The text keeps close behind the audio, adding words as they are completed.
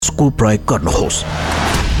को प्रयोग गर्नुहोस्।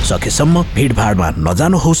 सकेसम्म भिडभाडमा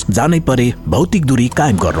नजानुहोस्, जानै परे भौतिक दूरी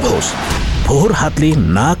कायम गर्नुहोस्। फोहोर हातले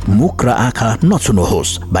नाक, मुख र आँखा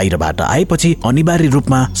नछुनुहोस्। बाहिरबाट आएपछि अनिवार्य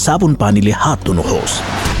रूपमा साबुन पानीले हात धुनुहोस्।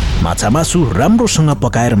 माछा मासु राम्रोसँग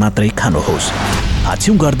पकाएर मात्रै खानुहोस्।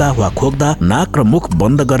 हाछ्यौं गर्दा वा खोक्दा नाक र मुख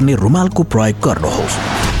बन्द गर्ने रुमालको प्रयोग गर्नुहोस्।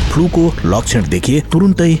 फ्लूको लक्षण देखिए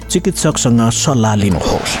तुरुन्तै चिकित्सकसँग सल्लाह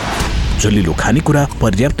लिनुहोस्। झुलिलो खानेकुरा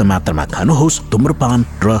पर्याप्त मात्रामा खानुहोस्। धूम्रपान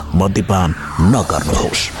र मद्यपान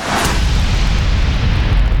नगर्नुहोस्।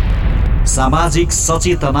 सामाजिक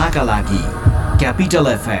सचेतनाका लागि capital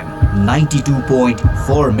FM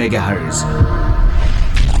 92.4 megahertz.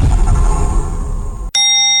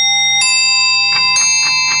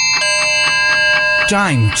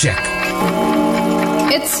 Time check.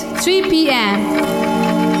 It's 3 p.m.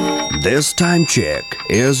 This time check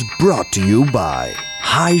is brought to you by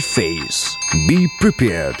High Face. Be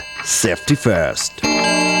prepared. Safety first.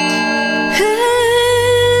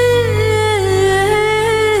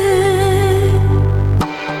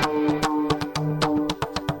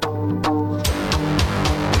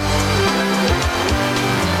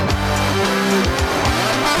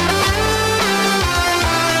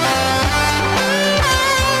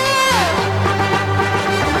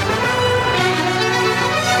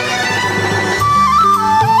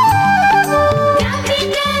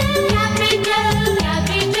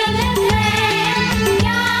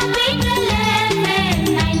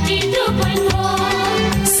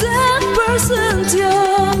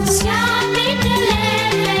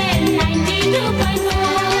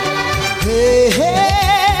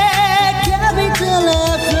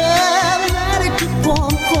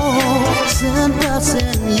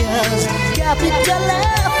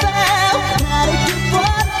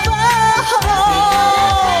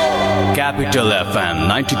 Capital FM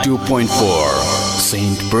 92.4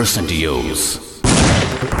 100% use.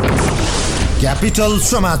 Capital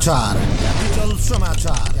समाचार. Capital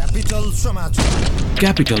समाचार. Capital समाचार.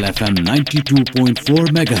 Capital FM 92.4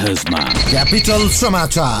 megahertz मा. Capital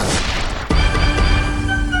समाचार.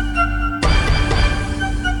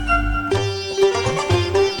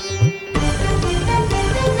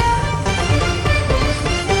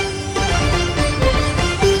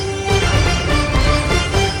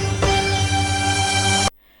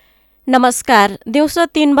 नमस्कार, दिउँसो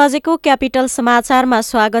 3 बजेको capital समाचारमा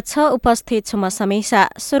स्वागत छ। उपस्थित छु म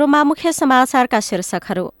समीक्षा। सुरुमा मुख्य समाचारका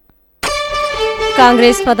शीर्षकहरू।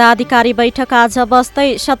 कांग्रेस पदाधिकारी बैठक आज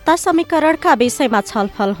बस्दै सत्ता समीकरणका विषयमा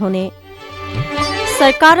छलफल हुने।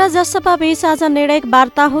 सरकार र जसपा बीच आज निर्णायक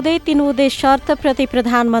वार्ता हुँदै 3 उद्देश्य शर्तप्रति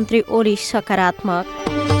प्रधानमन्त्री ओली सकारात्मक।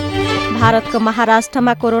 भारतको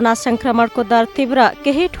महाराष्ट्रमा कोरोना संक्रमणको दर तीव्र,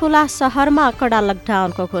 केही ठूला शहरमा कडा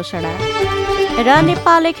लकडाउनको घोषणा। र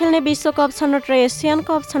नेपालले खेल्ने विश्वकप छनौट र एसियन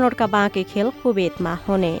कप छनौटका बाँकी खेल कुवेतमा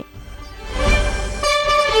हुने।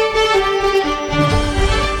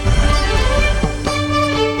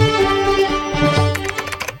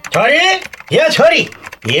 छोरी, यो छोरी,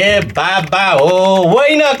 ये बाबा हो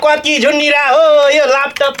होइन, कति झुन्डिरा हो यो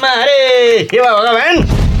ल्यापटपमा। अरे सेवा भगवान,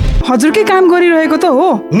 हजुरकै काम गरिरहेको त हो।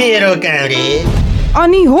 मेरो काम रे।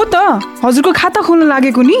 अनि हो त, हजुरको खाता खोल्न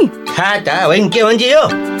लागेको नि। खाता होइन, के भन्छ यो?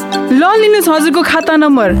 ल लिनुहोस् हजुरको खाता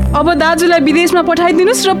नम्बर। अब दाजुलाई विदेशमा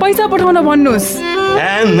पठाइदिनुहोस् र पैसा पठाउन भन्नुहोस्।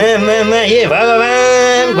 हे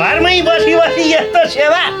भगवान, घरमै बसी बसी यस्तो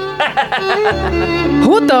सेवा।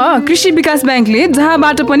 हो त, कृषि विकास ब्याङ्कले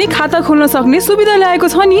जहाँबाट पनि खाता खोल्न सक्ने सुविधा ल्याएको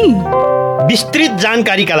छ नि। विस्तृत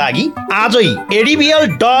जानकारीका लागि आजै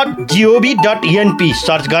adbl.gov.np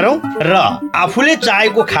सर्च गरौँ र आफूले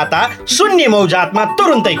चाहेको खाता शून्य मौजातमा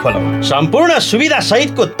तुरुन्तै खोलौँ। सम्पूर्ण सुविधा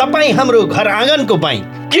सहितको तपाईँ हाम्रो घर आँगनको बैंक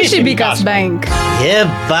कृषि विकास ब्याङ्क। हे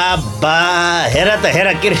बाबा, हेर त हेर,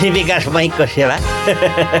 कृषि विकास बैंकको सेवा।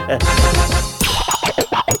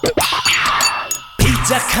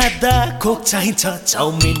 पिज्जा खाँदा कोक चाहिन्छ,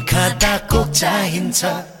 चाउमिन खाँदा कोक चाहिन्छ,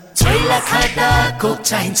 छोइला खाँदा कोक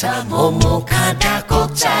चाहिन्छ, मोमो खाँदा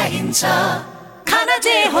कोक चाहिन्छ। खाना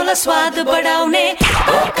जे होला स्वाद बढाउने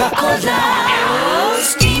Coca Cola.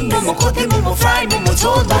 Steam momo, कोथे momo, fry momo,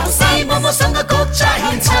 झोल मोमो, साई मोमोसँग कोक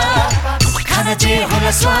चाहिन्छ। खाना जे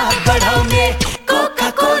होला स्वाद बढाउने Coca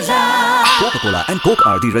Cola. Coca-Cola and Coke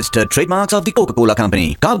are the registered trademarks of the Coca-Cola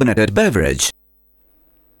Company. Carbonated beverage.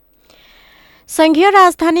 संघीय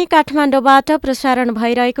राजधानी काठमाडौँबाट प्रसारण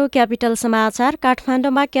भइरहेको क्यापिटल समाचार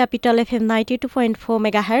काठमाडौँमा क्यापिटल एफएम 92.4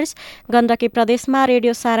 मेगाहर्ज, गण्डकी प्रदेशमा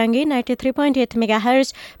रेडियो सारङ्गी 93.8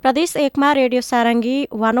 मेगाहर्ज, प्रदेश 1मा रेडियो सारङ्गी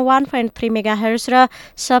 101.3 मेगाहर्ज र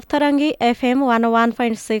सप्तरङ्गी एफएम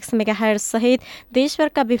 101.6 मेगाहर्ज सहित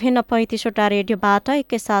देशभरका विभिन्न 35वटा रेडियोबाट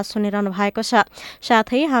एकैसाथ सुनिरहनु भएको छ।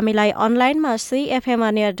 साथै हामीलाई अनलाइनमा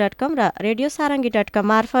cfmania.com र रेडियो सारङ्गी.com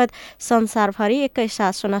मार्फत संसारभरि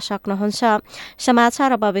एकैसाथ सुन्न सक्नुहुन्छ।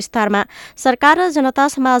 समाचार अब विस्तारमा। सरकार र जनता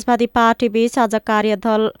समाजवादी पार्टी बीच आज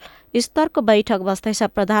कार्यदल स्तरको बैठक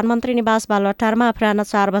बस्दैछ। प्रधानमन्त्री निवास बालुवाटारमा अपराह्न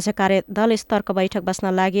 4 बजे कार्यदल स्तरको बैठक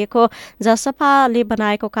बस्न लागेको जसपाले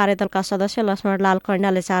बनाएको कार्यदलका सदस्य लक्ष्मणलाल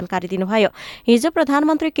कैँडाले जानकारी दिनुभयो। हिजो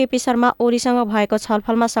प्रधानमन्त्री केपी शर्मा ओलीसँग भएको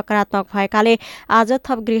छलफलमा सकारात्मक भएकाले आज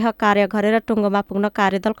थप गृह कार्य गरेर टुङ्गोमा पुग्न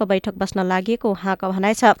कार्यदलको बैठक बस्न लागेको उहाँको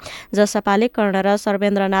भनाइ छ। जसपाले कर्ण र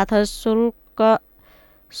सर्वेन्द्रनाथ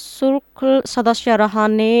शुल्क सदस्य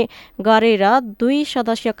रहने गरेर 2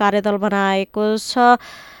 सदस्य कार्यदल बनाएको छ।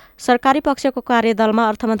 सरकारी पक्षको कार्यदलमा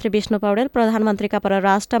अर्थमन्त्री विष्णु पौडेल, प्रधानमन्त्रीका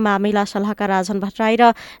परराष्ट्र मामिला सल्लाहकार राजन भट्टराई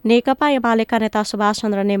र नेकपा एमालेका नेता सुभाष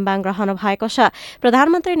चन्द्र नेम्बाङ रहनु भएको छ।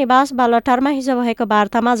 प्रधानमन्त्री निवास बालुवाटारमा हिजो भएको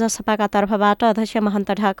वार्तामा जसपाका तर्फबाट अध्यक्ष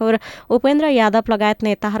महन्त ठाकुर, उपेन्द्र यादव लगायत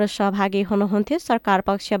नेताहरू सहभागी हुनुहुन्थ्यो। सरकार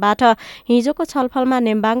पक्षबाट हिजोको छलफलमा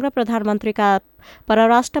नेम्बाङ र प्रधानमन्त्रीका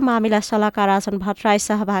परराष्ट्र मामिला सल्लाहकार राजन भट्टराई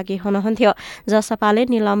सहभागी हुनुहुन्थ्यो। जसपाले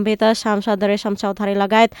निलम्बित सांसद रेशम चौधरी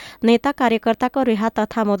लगायत नेता कार्यकर्ताको रिहा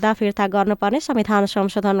तथा मुद्दा फिर्ता गर्नुपर्ने, संविधान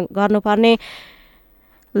संशोधन गर्नुपर्ने,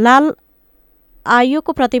 लाल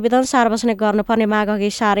आयोगको प्रतिवेदन सार्वजनिक गर्नुपर्ने माग अघि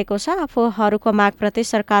सारेको छ। आफूहरूको मागप्रति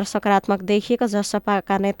सरकार सकारात्मक देखिएको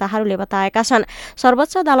जसपाका नेताहरूले बताएका छन्।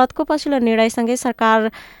 सर्वोच्च अदालतको पछिल्लो निर्णयसँगै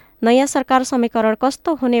नयाँ सरकार समीकरण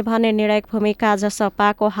कस्तो हुने भन्ने निर्णायक भूमिका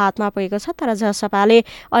जसपाको हातमा पुगेको छ। तर जसपाले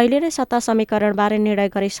अहिले नै सत्ता समीकरणबारे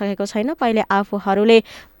निर्णय गरिसकेको छैन।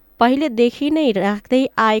 पहिलेदेखि नै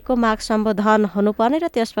राख्दै आएको माग सम्बोधन हुनुपर्ने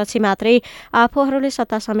र त्यसपछि मात्रै आफूहरूले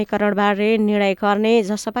सत्ता समीकरणबारे निर्णय गर्ने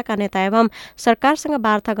जसपाका नेता एवं सरकारसँग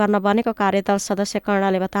वार्ता गर्न बनेको कार्यदल सदस्य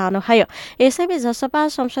कर्णले बताउनुभयो। यसैबीच जसपा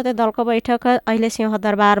संसदीय दलको बैठक अहिले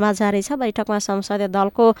सिंहदरबारमा जारी छ। बैठकमा संसदीय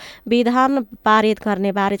दलको विधान पारित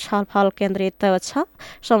गर्ने बारे छलफल केन्द्रित छ।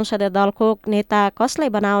 संसदीय दलको नेता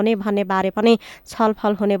कसलाई बनाउने भन्ने बारे पनि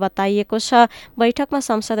छलफल हुने बताइएको छ। बैठकमा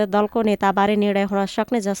संसदीय दलको नेताबारे निर्णय हुन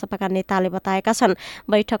सक्ने जसपाका नेताले बताएका छन्।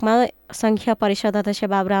 बैठकमा संघीय परिषद अध्यक्ष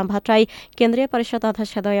बाबुराम भट्टराई, केन्द्रीय परिषद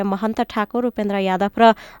अध्यक्ष द्वय महन्त ठाकुर, उपेन्द्र यादव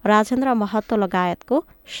र राजेन्द्र महतो लगायतको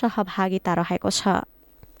सहभागिता रहेको छ।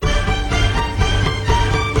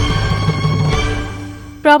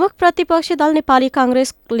 प्रमुख प्रतिपक्षी दल नेपाली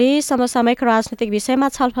कांग्रेसले समसामयिक राजनीतिक विषयमा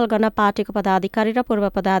छलफल गर्न पार्टीको पदाधिकारी र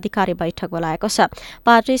पूर्व पदाधिकारी बैठक बोलाएको छ।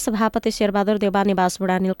 पार्टी सभापति शेरबहादुर देउवा निवास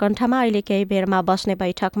बुढा नीलकण्ठमा अहिले केही बेरमा बस्ने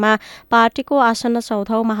बैठकमा पार्टीको आसन्न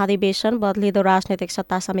 14औं महाधिवेशन, बदलिदो राजनीतिक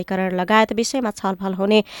सत्ता समीकरण लगायत विषयमा छलफल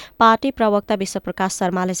हुने पार्टी प्रवक्ता विश्वप्रकाश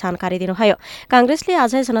शर्माले जानकारी दिनुभयो। कांग्रेसले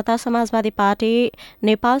आजै जनता समाजवादी पार्टी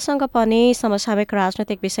नेपालसँग पनि समसामयिक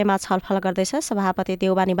राजनीतिक विषयमा छलफल गर्दैछ। सभापति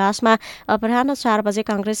देउवा निवासमा अपराह्न 4 बजे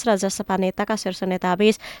कांग्रेस र जसपा नेताका शीर्ष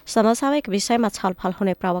नेताबीच समसामयिक विषयमा छलफल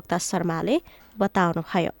हुने प्रवक्ता शर्माले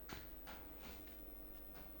बताउनुभयो।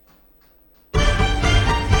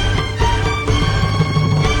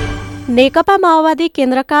 नेकपा माओवादी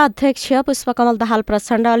केन्द्रका अध्यक्ष पुष्पकमल दाहाल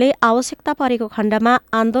प्रचण्डले आवश्यकता परेको खण्डमा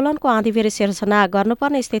आन्दोलनको आँधीबेहरी सिर्जना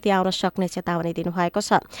गर्नुपर्ने स्थिति आउन सक्ने चेतावनी दिनुभएको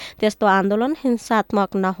छ। त्यस्तो आन्दोलन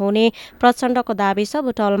हिंसात्मक नहुने प्रचण्डको दाबी छ।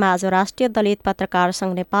 बुटवलमा आज राष्ट्रिय दलित पत्रकार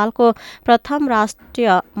संघ नेपालको प्रथम राष्ट्रिय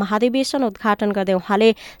महाधिवेशन उद्घाटन गर्दै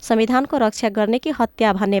उहाँले संविधानको रक्षा गर्ने कि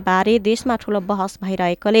हत्या भन्ने बारे देशमा ठूलो बहस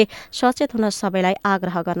भइरहेकोले सचेत हुन सबैलाई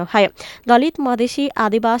आग्रह गर्नुभयो। दलित, मधेसी,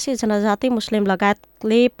 आदिवासी, जनजाति, मुस्लिम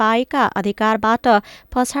लगायतले पाएका अधिकारबाट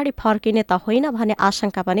पछाडि फर्किने त होइन भन्ने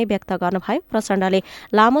आशंका पनि व्यक्त गर्नुभयो। प्रचण्डले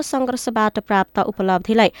लामो संघर्षबाट प्राप्त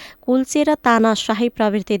उपलब्धिलाई कुल्चेर तानाशाही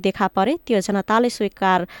प्रवृत्ति देखा परे त्यो जनताले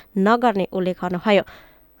स्वीकार नगर्ने उल्लेख गर्नुभयो।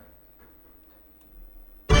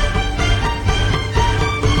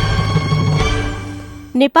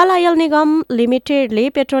 नेपाल आयल निगम लिमिटेडले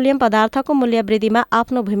पेट्रोलियम पदार्थको मूल्य वृद्धिमा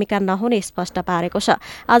आफ्नो भूमिका नहुने स्पष्ट पारेको छ।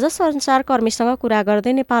 आज सञ्चारकर्मीसँग कुरा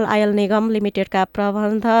गर्दै नेपाल आयल निगम लिमिटेडका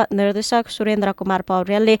प्रबन्ध निर्देशक सुरेन्द्र कुमार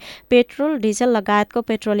पौड्यालले पेट्रोल, डिजेल लगायतको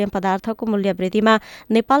पेट्रोलियम पदार्थको मूल्य वृद्धिमा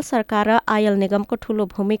नेपाल सरकार र आयल निगमको ठूलो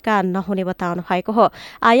भूमिका नहुने बताउनु भएको हो।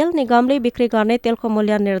 आयल निगमले बिक्री गर्ने तेलको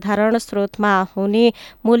मूल्य निर्धारण स्रोतमा हुने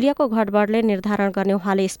मूल्यको घटबढले निर्धारण गर्ने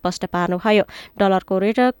उहाँले स्पष्ट पार्नुभयो। डलरको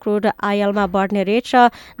रेट र क्रुड आयलमा बढ्ने रेट र र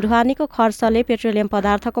ढुवानीको खर्चले पेट्रोलियम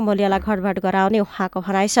पदार्थको मूल्यलाई घटबढ गराउने उहाँको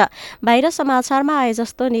भनाइ छ। बाहिर समाचारमा आए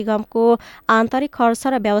जस्तो निगमको आन्तरिक खर्च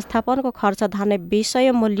र व्यवस्थापनको खर्च धान्ने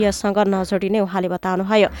विषय मूल्यसँग नजोडिने उहाँले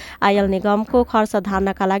बताउनुभयो। आयल निगमको खर्च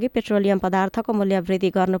धान्नका लागि पेट्रोलियम पदार्थको मूल्य वृद्धि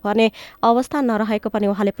गर्नुपर्ने अवस्था नरहेको पनि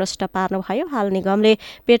उहाँले प्रश्न पार्नुभयो। हाल निगमले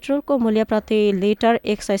पेट्रोलको मूल्य प्रति लिटर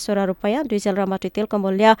 116 रुपियाँ, डिजल र मट्टीतेलको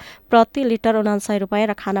मूल्य प्रति लिटर 49 रुपियाँ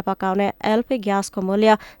र खाना पकाउने एलपी ग्यासको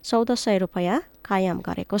मूल्य 1400 रुपियाँ कायम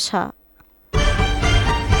गरेको छ।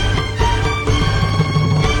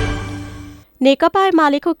 नेकपा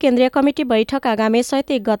एमालेको केन्द्रीय कमिटी बैठक आगामी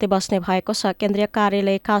चैत 1 गते बस्ने भएको छ। केन्द्रीय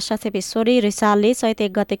कार्यालयका सचिव ईश्वरी रिसालले चैत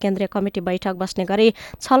 1 गते केन्द्रीय कमिटी बैठक बस्ने गरी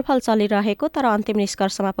छलफल चलिरहेको तर अन्तिम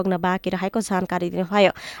निष्कर्षमा पुग्न बाँकी रहेको जानकारी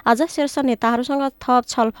दिनुभयो। आज शीर्ष नेताहरूसँग थप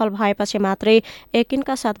छलफल भएपछि मात्रै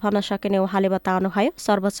यकिनका साथ भन्न सकिने उहाँले बताउनुभयो।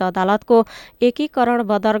 सर्वोच्च अदालतको एकीकरण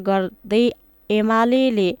बदर गर्दै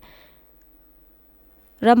एमाले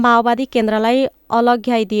र माओवादी केन्द्रलाई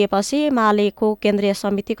अलग्याइदिएपछि एमालेको केन्द्रीय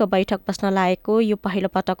समितिको बैठक बस्न लागेको यो पहिलो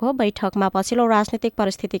पटक हो। बैठकमा पछिल्लो राजनीतिक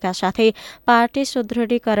परिस्थितिका साथै पार्टी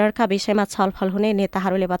सुदृढीकरणका विषयमा छलफल हुने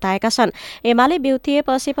नेताहरूले बताएका छन्। एमाले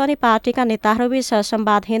बिउतिएपछि पनि पार्टीका नेताहरूबीच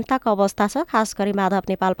संवादहीनताको अवस्था छ। खास गरी माधव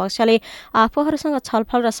नेपाल पक्षले आफूहरूसँग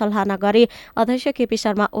छलफल र सल्लाह नगरी अध्यक्ष केपी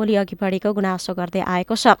शर्मा ओली अघि बढेको गुनासो गर्दै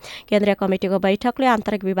आएको छ। केन्द्रीय कमिटिको बैठकले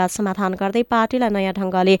आन्तरिक विवाद समाधान गर्दै पार्टीलाई नयाँ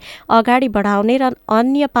ढंगले अगाडि बढाउने र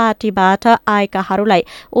अन्य पार्टीबाट आएका हरूलाई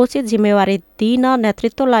उचित जिम्मेवारी दिन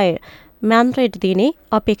नेतृत्वलाई म्यान्डेट दिने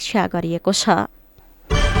अपेक्षा गरिएको छ।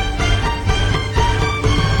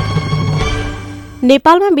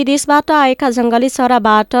 नेपालमा विदेशबाट आएका जंगली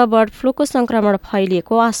चराबाट बर्ड फ्लूको संक्रमण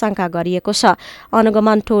फैलिएको आशंका गरिएको छ।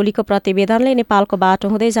 अनुगमन टोलीको प्रतिवेदनले नेपालको बाटो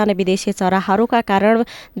हुँदै जाने विदेशी चराहरूका कारण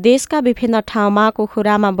देशका विभिन्न ठाउँमा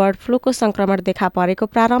कुखुरामा बर्ड फ्लूको संक्रमण देखा परेको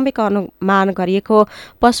प्रारम्भिक अनुमान गरिएको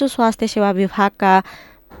पशु स्वास्थ्य सेवा विभागका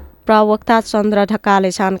प्रवक्ता चन्द्र ढकालले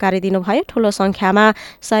जानकारी दिनुभयो। ठूलो संख्यामा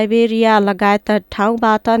साइबेरिया लगायत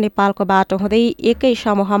ठाउँबाट नेपालको बाटो हुँदै एकै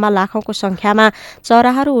समूहमा लाखौंको संख्यामा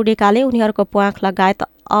चराहरू उडेकाले उनीहरूको प्वाँख लगायत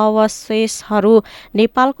अवशेषहरू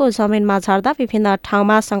नेपालको जमिनमा झर्दा विभिन्न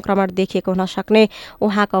ठाउँमा संक्रमण देखिएको हुन सक्ने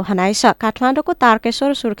उहाँको भनाइ छ। काठमाडौँको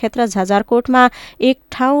तारकेश्वर, सुर्खेत र झझरकोटमा एक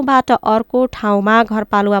ठाउँबाट अर्को ठाउँमा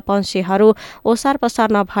घरपालुवा पंक्षीहरू ओसार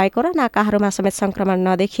पसार नभएको र नाकाहरूमा समेत संक्रमण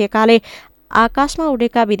नदेखिएकाले आकाशमा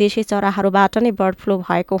उडेका विदेशी चराहरूबाट नै बर्ड फ्लू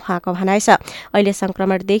भएको उहाँको भनाइ छ। अहिले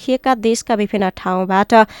संक्रमण देखिएका देशका विभिन्न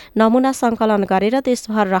ठाउँबाट नमूना संकलन गरेर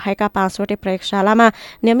देशभर रहेका 5वटै प्रयोगशालामा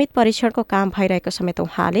नियमित परीक्षणको काम भइरहेको समेत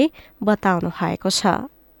उहाँले बताउनु भएको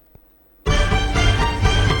छ।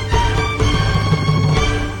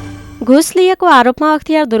 घुस लिएको आरोपमा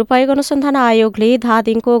अख्तियार दुरूपयोग अनुसन्धान आयोगले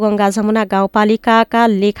धादिङको गंगा जमुना गाउँपालिकाका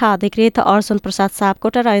लेखा अधिकृत अर्जुन प्रसाद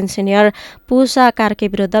सापकोटा र इन्जिनियर पूजा कार्के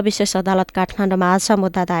विरुद्ध विशेष अदालत काठमाडौँमा आज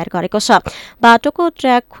मुद्दा दायर गरेको छ। बाटोको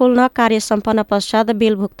ट्र्याक खोल्न कार्य सम्पन्न पश्चात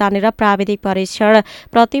बिल भुक्तानी र प्राविधिक परीक्षण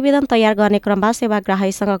प्रतिवेदन तयार गर्ने क्रममा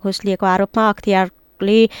सेवाग्राहीसँग घुस लिएको आरोपमा अख्तियार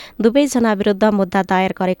दुवैजना विरुद्ध मुद्दा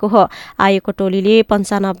दायर गरेको हो। आयोगको टोलीले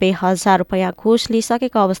 95,000 रुपियाँ घुस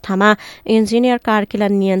लिइसकेको अवस्थामा इन्जिनियर कार्कीलाई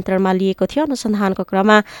नियन्त्रणमा लिएको थियो। अनुसन्धानको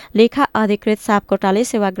क्रममा लेखा अधिकृत सापकोटाले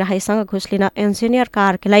सेवाग्राहीसँग घुस लिन इन्जिनियर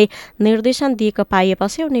कार्कीलाई निर्देशन दिएको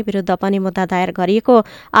पाइएपछि उनी विरुद्ध पनि मुद्दा दायर गरिएको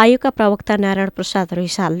आयोगका प्रवक्ता नारायण प्रसाद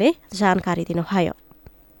रिसालले जानकारी दिनुभयो।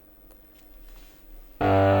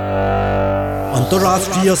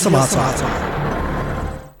 अन्तर्राष्ट्रिय समाचार।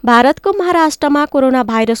 भारतको महाराष्ट्रमा कोरोना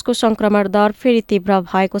भाइरसको संक्रमण दर फेरि तीव्र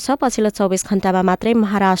भएको छ। पछिल्लो 24 घण्टामा मात्रै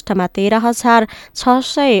महाराष्ट्रमा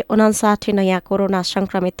 13,659 नयाँ कोरोना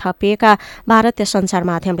संक्रमित थपिएका भारतीय सञ्चार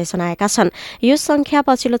माध्यमले जनाएका छन्। यो संख्या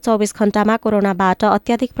पछिल्लो 24 घण्टामा कोरोनाबाट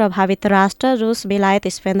अत्याधिक प्रभावित राष्ट्र रूस, बेलायत,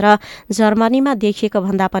 स्पेन र जर्मनीमा देखिएको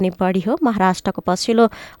भन्दा पनि बढी हो। महाराष्ट्रको पछिल्लो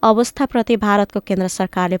अवस्थाप्रति भारतको केन्द्र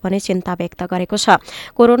सरकारले पनि चिन्ता व्यक्त गरेको छ।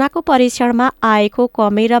 कोरोनाको परीक्षणमा आएको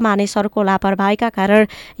कमी र मानिसहरूको लापरवाहीका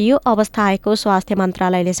कारण यो अवस्था आएको स्वास्थ्य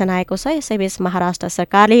मन्त्रालयले जनाएको छ। यसैबीच महाराष्ट्र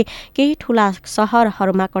सरकारले केही ठूला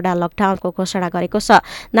शहरहरूमा कडा लकडाउनको घोषणा गरेको छ।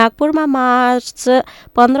 नागपुरमा मार्च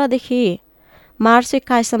 15 देखि मार्च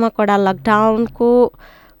 21 कडा लकडाउनको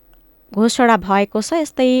घोषणा भएको छ।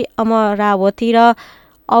 यस्तै अमरावती र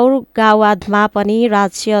औरंगाबादमा पनि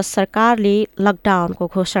राज्य सरकारले लकडाउनको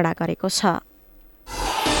घोषणा गरेको छ।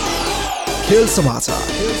 खेल समाचार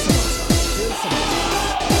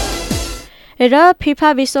र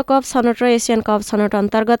फिफा विश्वकप छनौट र एसियन कप छनौट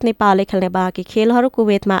अन्तर्गत नेपालले खेल्ने बाँकी खेलहरू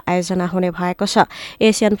कुवेतमा आयोजना हुने भएको छ।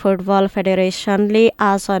 एसियन फुटबल फेडरेशनले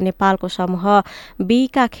आज नेपालको समूह बी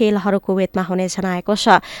का खेलहरू कुवेतमा हुने जनाएको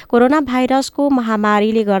छ। कोरोना भाइरसको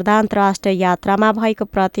महामारीले गर्दा अन्तर्राष्ट्रिय यात्रामा भएको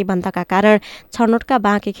प्रतिबन्धका कारण छनौटका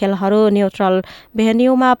बाँकी खेलहरू न्युट्रल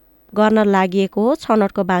भेन्यूमा गर्न लागि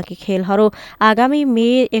छनौटको बाँकी खेलहरू आगामी मे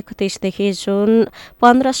 31देखि जुन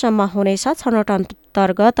 15सम्म हुनेछ। छनौट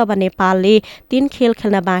अन्तर्गत अब नेपालले 3 खेल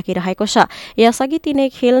खेल्न बाँकी रहेको छ। यसअघि 3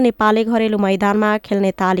 खेल नेपालले घरेलु मैदानमा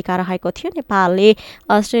खेल्ने तालिका रहेको थियो। नेपालले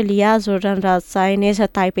अस्ट्रेलिया, जोर्डन र चाइनिज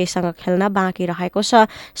ताइपेसँग खेल्न बाँकी रहेको छ।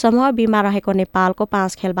 समूह बीमा रहेको नेपालको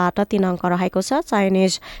 5 खेलबाट 3 अङ्क रहेको छ।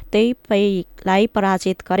 चाइनिज ताइपेलाई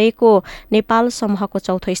पराजित गरेको नेपाल समूहको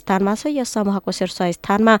चौथो स्थानमा छ। यस समूहको शीर्ष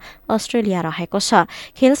स्थानमा अस्ट्रेलिया रहेको छ।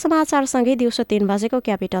 खेल समाचारसँगै दिउँसो 3 बजेको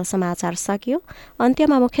क्यापिटल समाचार सकियो।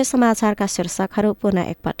 अन्त्यमा मुख्य समाचारका शीर्षकहरू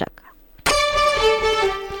पुनः एकपटक।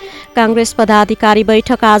 कांग्रेस पदाधिकारी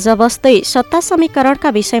बैठक आज बस्दै सत्ता समीकरणका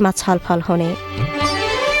विषयमा छलफल हुने।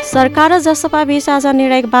 सरकार र जसपा बीच आज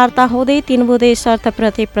निर्णायक वार्ता हुँदै 3 बुँदे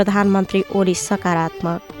शर्तप्रति प्रधानमन्त्री ओली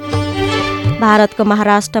सकारात्मक। भारतको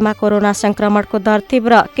महाराष्ट्रमा कोरोना संक्रमणको दर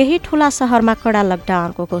तीव्र, केही ठूला शहरमा कडा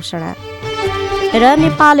लकडाउनको घोषणा। र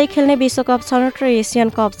नेपालले खेल्ने विश्वकप छनौट र एसियन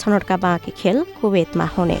कप छनौटका बाँकी खेल कुवेतमा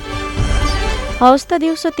हुने। हौस् त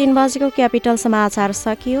दिउँसो 3 बजेको क्यापिटल समाचार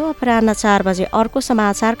सकियो। अपराह्न 4 बजे अर्को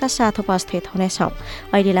समाचारका साथ उपस्थित हुनेछौँ।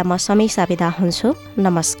 अहिलेलाई म समीक्षा बिदा हुन्छु।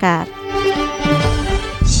 नमस्कार।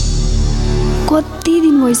 कति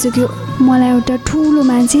दिन भइसक्यो मलाई एउटा ठुलो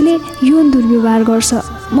मान्छेले यौन दुर्व्यवहार गर्छ।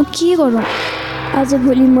 म के गरौँ? आज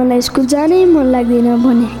भोलि मलाई स्कुल जानै मन लाग्दैन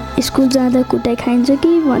भने स्कुल जाँदा कुटाइ खाइन्छ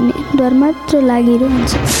कि भन्ने डर मात्र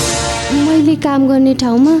लागिरहन्छ। मैले काम गर्ने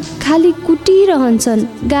ठाउँमा खालि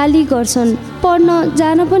कुटिरहन्छन्, गाली गर्छन्, पढ्न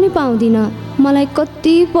जान पनि पाउँदिन। मलाई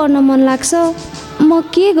कति पढ्न मन लाग्छ, म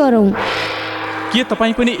के गरौँ? के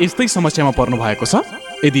तपाईँ पनि यस्तै समस्यामा पर्नु भएको छ?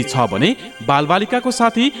 यदि छ भने बालबालिकाको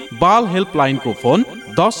साथी बाल हेल्पलाइनको फोन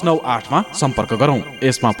 1098 मा सम्पर्क गरौँ।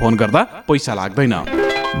 यसमा फोन गर्दा पैसा लाग्दैन।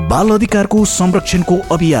 बाल अधिकारको संरक्षणको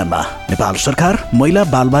अभियानमा नेपाल सरकार, महिला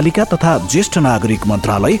बालबालिका तथा ज्येष्ठ नागरिक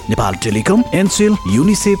मन्त्रालय, नेपाल टेलिकम, एनसेल,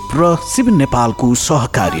 युनिसेफ र सिभिल नेपालको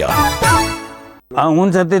सहकार्य।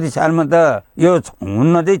 हुन्छ त्यति सालमा त यो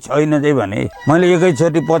हुन्न चाहिँ छैन चाहिँ भने मैले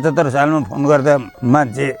एकैचोटि 75 सालमा फोन गर्दा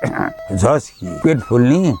मान्छे झस् पेट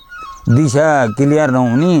फुल्ने, दिशा क्लियर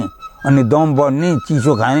नहुने, अनि दम बढ्ने,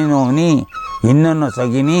 चिसो खाने नहुने, हिँड्न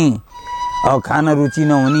नसकिने, अब खाना रुचि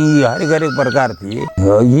नहुने, हरेक हरेक प्रकार थिए।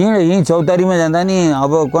 यहीँ चौतारीमा जाँदा नि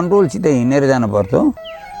अब कन्ट्रोलसित हिँडेर जानु पर्थ्यो।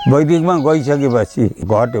 वैदिकमा गइसकेपछि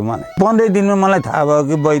घट्यो। मलाई 15 दिनमा मलाई थाहा भयो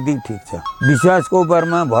कि वैदिक ठिक छ। विश्वासको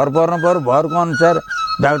उपरमा भर पर्नु पर्यो। भरको अनुसार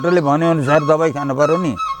डाक्टरले भने अनुसार दबाई खानु पर्यो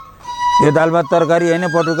नि। यो दाल भात तरकारी होइन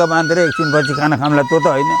पटुका बाँधेर एकछिनपछि खाना खामला त्यो त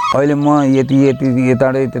होइन। अहिले म यति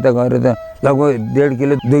यताडै त्यता गएर त लगभग 1.5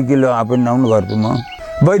 kilo 2 kilo up and down गर्छु म।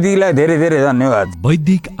 वैदिकलाई धेरै धेरै धन्यवाद।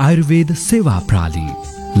 वैदिक आयुर्वेद सेवा प्रणाली,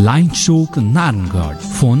 लाइन चोक, नारायणगढ।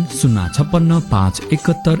 फोन 056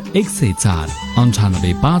 571 104,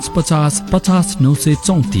 98 550 50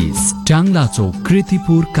 934। ट्याङ्ला चोक,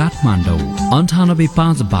 कृतिपुर, काठमाडौँ 98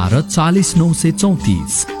 512 40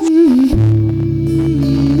 934।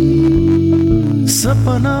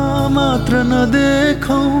 सपना मात्र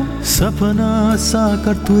नदेखौं, सपना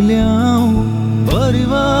साकार तुल्याऊ।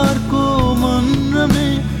 परिवारको मन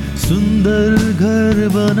में सुन्दर घर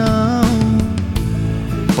बनाऊ।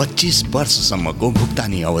 25 वर्षसम्मको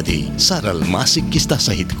भुक्तानी अवधि, सरल मासिक किस्ता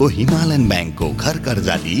सहितको हिमालयन ब्याङ्कको घर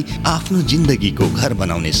कर्जा लिई आफ्नो जिन्दगीको घर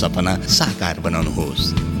बनाउने सपना साकार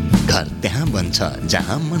बनाउनुहोस्। घर त्यहाँ बन्छ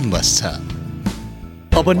जहाँ मन बस्छ।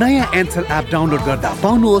 अब नयाँ एनसेल एप डाउनलोड गर्दा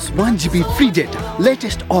पाउनुहोस् 1 GB free data,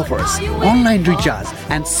 latest offers, online recharge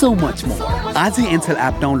and so much more. आजै एनसेल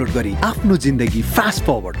एप डाउनलोड गरी आफ्नो जिन्दगी फास्ट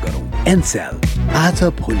फरवर्ड गरौँ। एनसेल, आज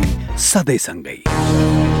भोलि सधैँ सँगै।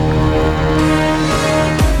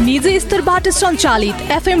 निजी स्तरबाट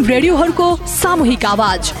सञ्चालित एफएम रेडियोहरूको सामूहिक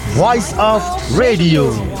आवाज, भोइस अफ रेडियो,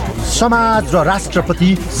 समाज र राष्ट्रप्रति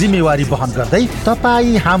जिम्मेवारी वहन गर्दै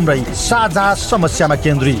तपाईँ हाम्रै साझा समस्यामा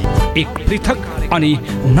केन्द्रित एक पृथक अनि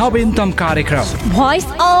नवीनतम कार्यक्रम भोइस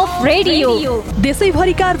अफ रेडियो।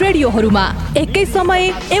 देशैभरिका रेडियोहरूमा एकै समय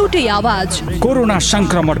एउटै आवाज, कोरोना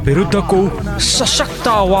संक्रमण विरुद्धको सशक्त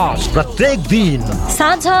आवाज। प्रत्येक दिन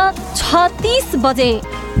साँझ 6:30 बजे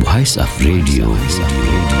भोइस अफ रेडियो।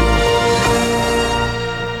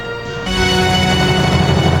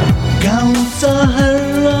 गाउँ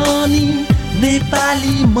सहर अनि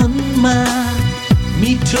नेपाली मनमा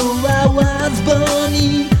मिठो आवाज बनी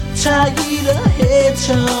छाइरहेछ।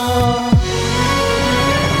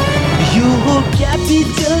 यो हो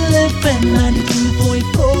क्यापिटल एफएम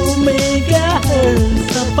 92.4 मेगाहर्ज,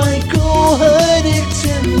 तपाईको हरेक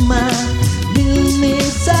क्षणमा मिल्ने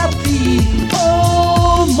साथी।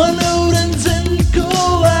 ओ मनोरञ्जनको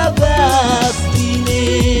आवाज दिने,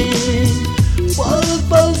 पल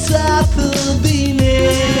पल साथ दिने,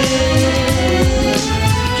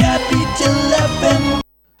 क्यापिटल एफएम।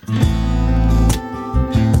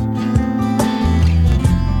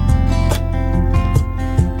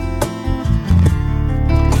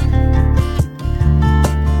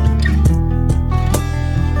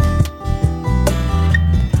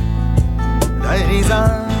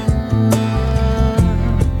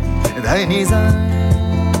 नि सा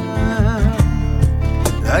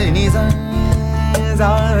नि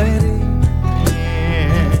सा रे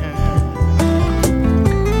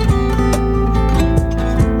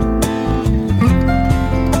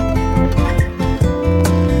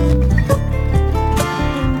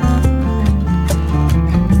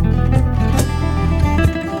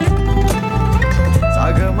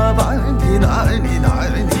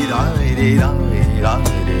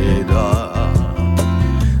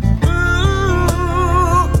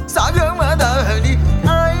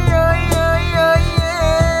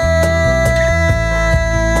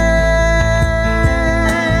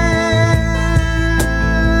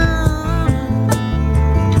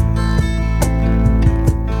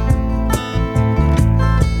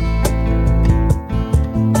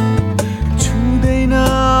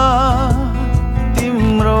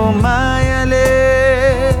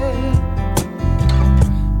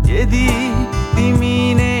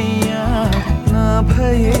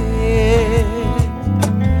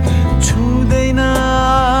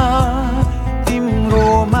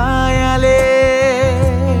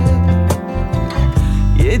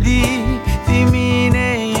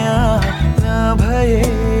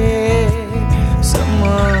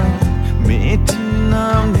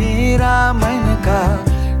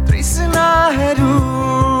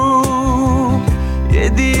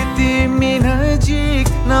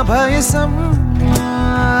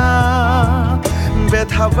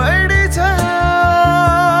व्यथा बढ्छ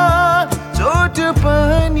चोट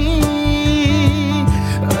पनि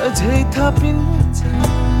अझै थपिन्छ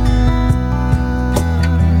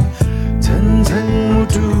झन्झन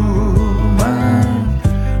मुटुमा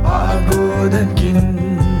आगो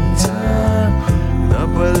धन्किन्छ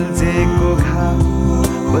नबल्झेको घाउ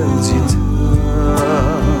बल्झिन्छ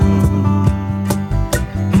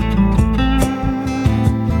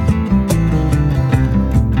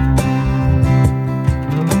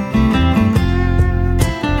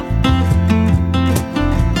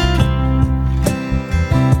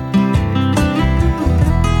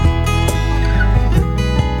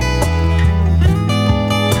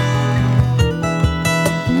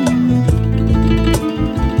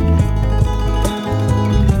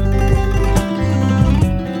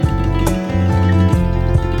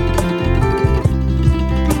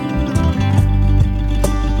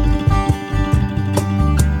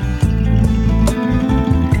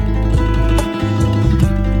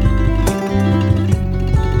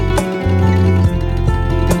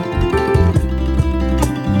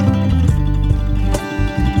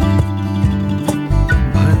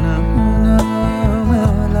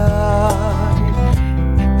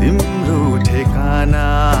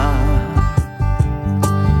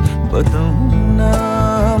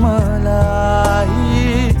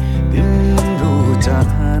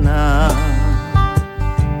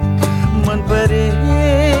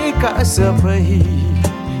सबै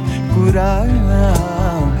कुराहरू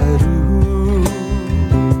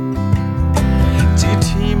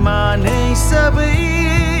चिठीमा नै सबै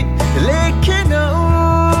लेखेनौ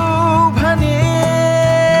भने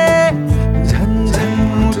झन्झन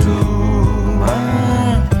मुटुमा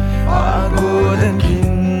आगो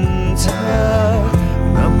धन्किन्छ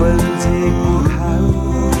नबल्झेको घाउ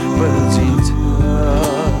बल्झिन्छ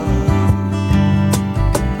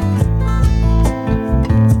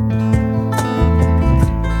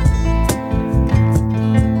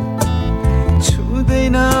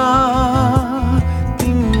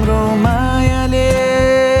तिम्रो मायाले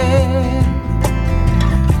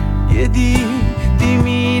यदि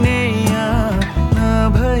तिमी नै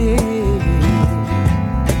नभए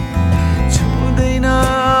छुँदैन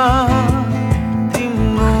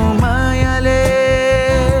तिम्रो मायाले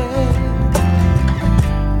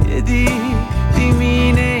यदि तिमी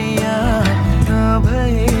नै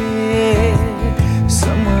नभए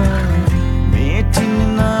सम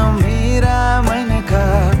मेटिन्न मेरा मनका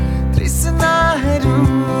तृष्णाहरू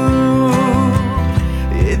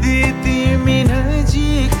यदि तिमी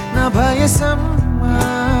नजिक नभएसम्म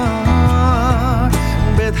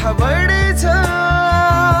व्यथा बढ्छ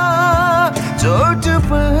चोट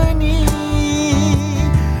पनि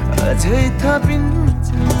अझै थपिन्छ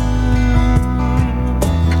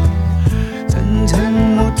झन्झन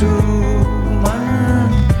मुटुमा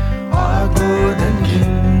आगो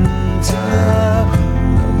धन्किन्छ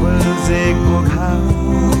नबल्झेको घाउ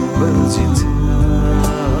बल्झिन्छ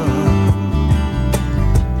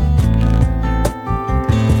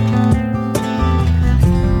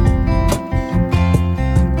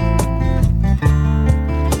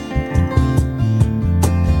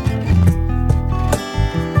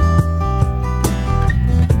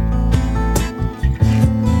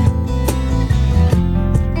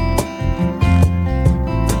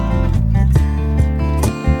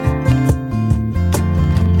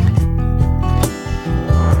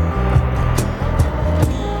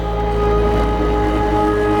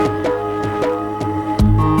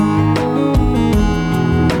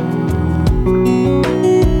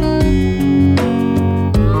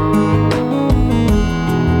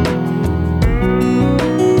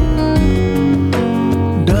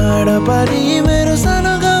डाँडा पारी मेरो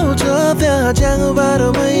सानो गाउँ छ त्यहाँ च्याङ्गो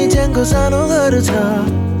बारोमै च्याङ्को सानो घर छ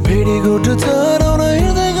भेडी गोठु चराउन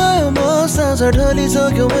हिँड्दै गयो म साँझ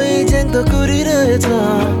ढलिसक्यो मै च्याङ त कुरिरहेछ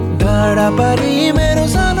डाँडा पारी मेरो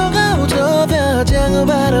सानो गाउँ छ त्यहाँ च्याङ्गो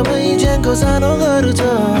बारोमै च्याङ्को सानो घर छ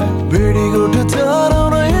भेडी गोठु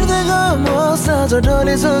चराउन हिँड्दै गयो म साँझ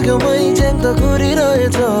ढलिसक्यो मै च्याङ त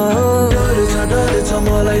कुरिरहेछ डर छ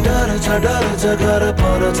मलाई डर छ घर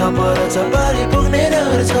पर छ पारी पुग्ने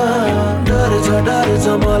डर छ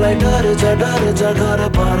मलाई डर छ घर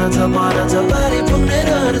पर छ पारी पुग्ने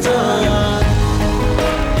डर छ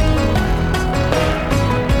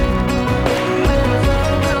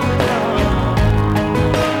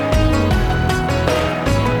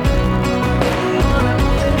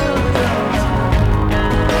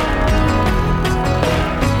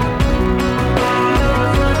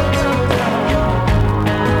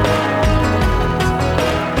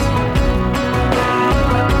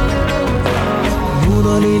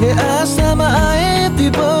आशामा आए ती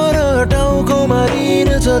पर टाउको मारिन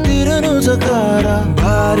छ तिर्नु छ कारा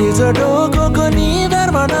भारी छ ढोको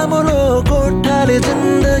निधारमा नामुलो कोठाले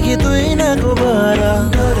जिन्दगी तुइनाको भारा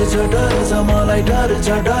डर छ मलाई डर छ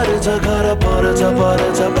घर पर छ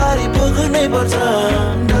पारी पुग्नै पर्छ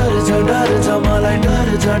डर छ मलाई डर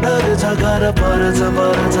छ घर पर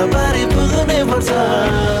छ पारी पुग्नै पर्छ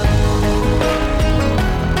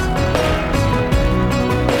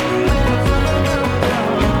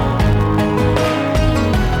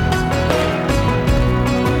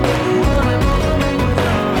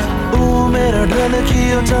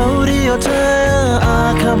ढल्कियो चौरियो छाया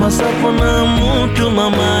आँखामा सपना मुटुमा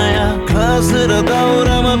माया घाँस र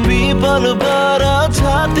दाउरामा पिपल बार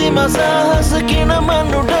छातीमा साहस किन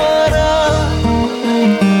मान्नु डर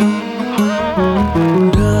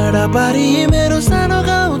डाँडा पारी मेरो सानो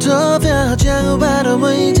गाउँ छ त्यहाँ च्याङ्गो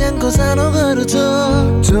बारोमै च्याङ्को सानो घर छ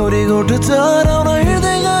चौरी गोठु चराउन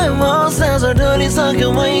हिँड्दै गयो म साँझ ढलिसक्यो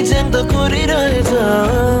मै च्याङ त कुरिरहेछ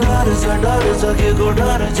डर छ के को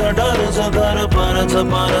डर छ घर पर छ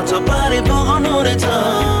पारी पुग्नु रहेछ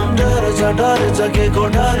डर छ के को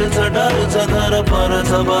डर छ घर पर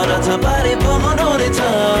छ पारी पुग्नु रहेछ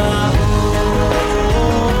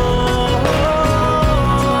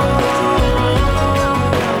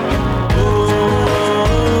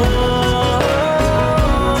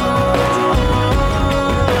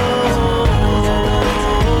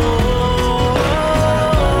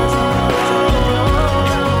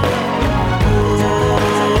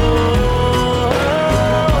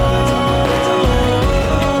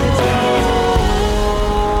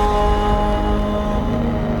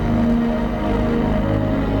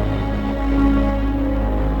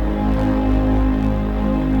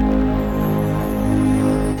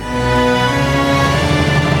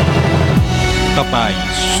तपाईं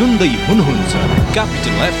सुन्दै हुनुहुन्छ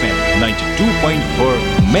क्यापिटल एफएम 92.4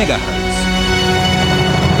 मेगाहर्ज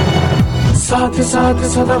साथ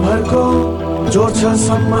सदाभरको जोड्छ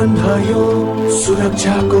सम्बन्ध यो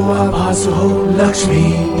सुरक्षाको आभास हो लक्ष्मी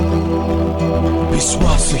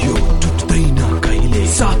विश्वास यो टुट्दैन कहिले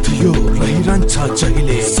साथ यो रहिरहन्छ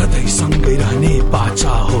जहिले सधैँ सँगै रहने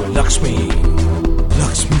बाचा हो लक्ष्मी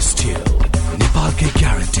स्टिल नेपालकै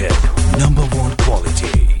ग्यारेन्टेड नम्बर 1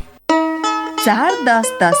 क्वालिटी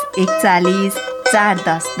 4-10-10-41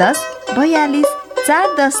 4-10-10-42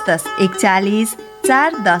 4-10-10-41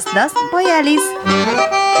 4-10-10-42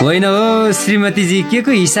 होइन हो श्रीमतीजी के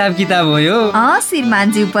को हिसाब किताब हो यो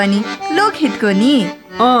श्रीमानज्यू पनि लोकहितको नि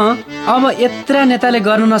अब यत्र नेताले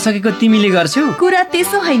गर्न नसकेको तिमीले गर्छौ कुरा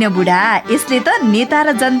त्यसो होइन बुढा यसले त नेता र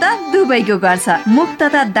जनता दुवैको गर्छ मुख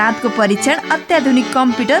तथा दाँतको परीक्षण अत्याधुनिक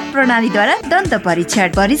कम्प्युटर प्रणालीद्वारा दन्त परीक्षण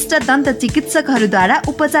वरिष्ठ दन्त चिकित्सकहरूद्वारा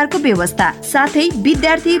उपचारको व्यवस्था साथै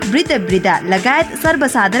विद्यार्थी वृद्ध लगायत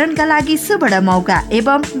सर्वसाधारणका लागि सुवर्ण मौका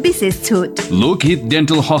एवं विशेष छुट लोकहित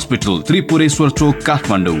dental hospital Tripureshwor Chowk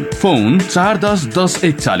Kathmandu phone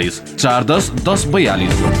 410-10-41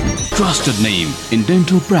 410-10-42 Trusted name in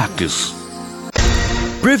dental practice.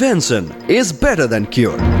 Prevention is better than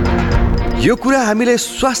cure. यो कुरा हामीले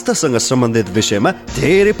स्वास्थ्यसँग सम्बन्धित विषयमा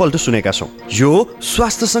धेरै पल्ट सुनेका छौँ। यो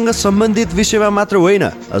स्वास्थ्यसँग सम्बन्धित विषयमा मात्र होइन,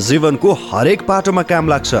 जीवनको हरेक पाटोमा काम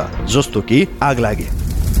लाग्छ, जस्तो कि आगलागी।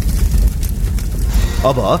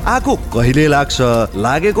 अब आगो कहिले लाग्छ,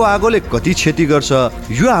 लागेको आगोले कति क्षति गर्छ,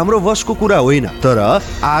 यो हाम्रो वशको कुरा होइन, तर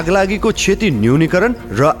आगलागीको क्षति न्यूनीकरण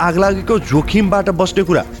र आगलागीको जोखिमबाट बस्ने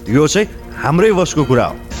कुरा यो चाहिँ हाम्रै वशको कुरा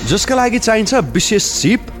हो, जसका लागि चाहिन्छ विशेष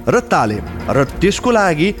सिप र तालिम, र त्यसको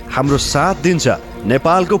लागि हाम्रो साथ दिन्छ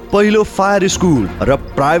नेपालको पहिलो फायर स्कुल र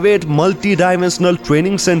private multi dimensional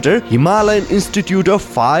training centre Himalayan institute of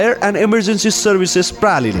fire and emergency services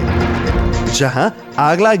प्रालीले। जहाँ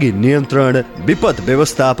आगलागी नियन्त्रण, विपद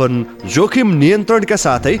व्यवस्थापन, जोखिम नियन्त्रणका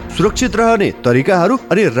साथै सुरक्षित रहने तरिकाहरू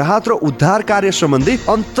अनि राहत र उद्धार कार्य सम्बन्धी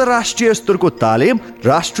अन्तर्राष्ट्रिय स्तरको तालिम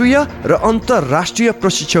राष्ट्रिय र अन्तर्राष्ट्रिय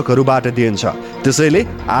प्रशिक्षकहरूबाट दिइन्छ। त्यसैले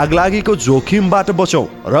आगलागीको जोखिमबाट बचौं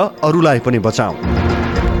र अरूलाई पनि बचाऊ।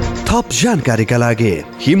 थप जानकारीका लागि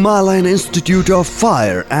Himalayan institute of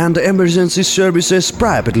fire and emergency services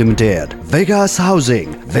private limited, Vegas housing,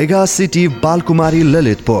 Vegas city, Balkumari,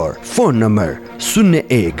 Lalitpur. Phone number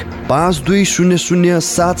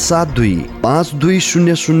 01-5200-772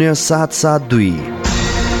 5200-772।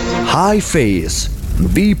 Hi face,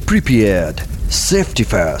 be prepared, safety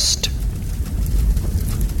first.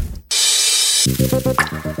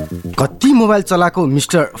 कति मोबाइल चलाएको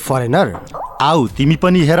मिस्टर फरेनर? आऊ तिमी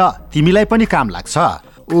पनि हेर, तिमीलाई पनि काम लाग्छ।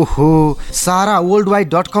 ओहो, सारा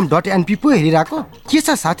worldwide.com.np पो हेरिरहेको के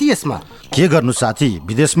छ साथी यसमा? के गर्नु साथी,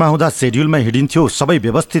 विदेशमा हुँदा शेड्युलमा हिँडिन्थ्यो, सबै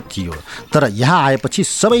व्यवस्थित थियो। तर यहाँ आएपछि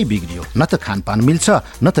सबै बिग्रियो। न त खानपान मिल्छ,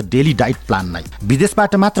 न त डेली डाइट प्लान नै।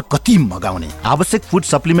 विदेशबाट मात्र कति मगाउने। आवश्यक फुड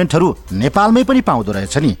सप्लिमेन्टहरू नेपालमै पनि पाउँदो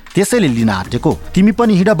रहेछ नि, त्यसैले लिन आँटेको। तिमी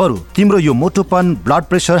पनि हिँड बरु। तिम्रो यो मोटोपन, ब्लड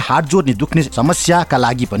प्रेसर, हार्ट जोड्ने दुख्ने समस्याका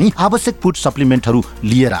लागि पनि आवश्यक फुड सप्लिमेन्टहरू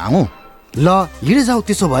लिएर आऊ। ल हिँड जाऊ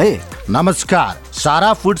त्यसो भए। नमस्कार,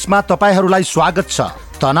 सारा फुड्समा तपाईहरूलाई स्वागत छ।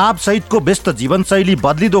 तनाव सहितको व्यस्त जीवनशैली,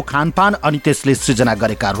 बदलिदो खानपान अनि त्यसले सृजना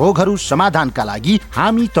गरेका रोगहरू समाधानका लागि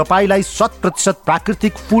हामी तपाईलाई 100%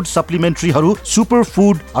 प्राकृतिक फुड सप्लिमेन्ट्रीहरू, सुपर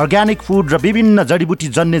फुड, अर्ग्यानिक फुड र विभिन्न जडीबुटी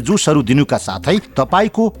जन्य जुसहरू दिनुका साथै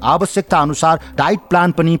तपाईको आवश्यकता अनुसार डाइट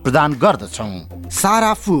प्लान पनि प्रदान गर्दछौँ।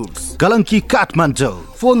 Sara Foods, Kalanki,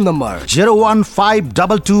 Kathmandu. Phone number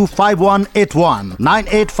 015225181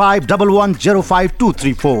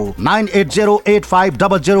 985110524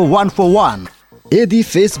 9808500141। यदि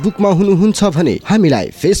फेसबुकमा हुनुहुन्छ भने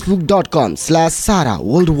हामीलाई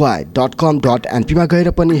facebook.com/saraworldwide.com.np मा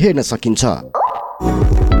गएर पनि हेर्न सकिन्छ।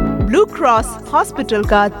 ब्लू क्रॉस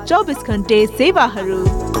हस्पिटलका 24 घण्टे सेवाहरू,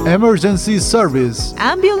 emergency service,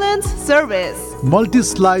 ambulance service, multi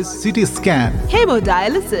slice CT scan,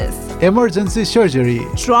 haemodialysis, emergency surgery,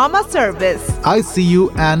 trauma service, ICU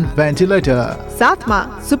and ventilator, साथमा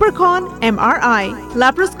सुपरकन, MRI,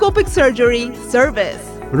 ल्याप्रोस्कोपिक सर्जरी सर्भिस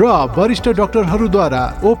र वरिष्ठ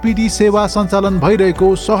डाक्टरहरूद्वारा OPD सेवा सञ्चालन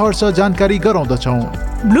भइरहेको सहर्ष जानकारी गराउँदछौँ।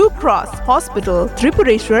 Blue Cross hospital,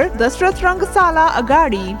 Tripureshwar, Dasharath Rangashala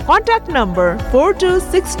अगाडि। Contact number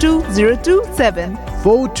 4262027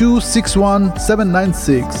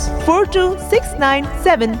 4261796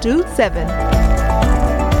 4269727।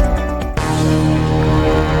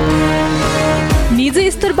 निजी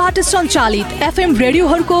स्तरबाट सञ्चालित FM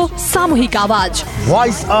रेडियोहरूको सामूहिक आवाज,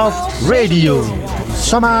 भोइस अफ रेडियो,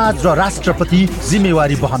 समाज र राष्ट्रप्रति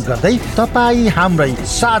जिम्मेवारी वहन गर्दै तपाईँ हाम्रै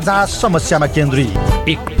साझा समस्यामा केन्द्रित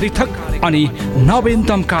एक पृथक अनि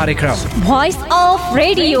नवीनतम कार्यक्रम भोइस अफ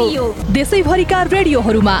रेडियो। देशैभरिका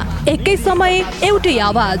रेडियोहरूमा एकै समय एउटै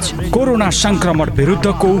आवाज, कोरोना संक्रमण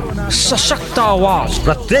विरुद्धको सशक्त आवाज।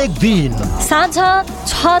 प्रत्येक दिन साँझ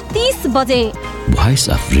 6:30 बजे भोइस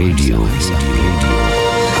अफ रेडियो।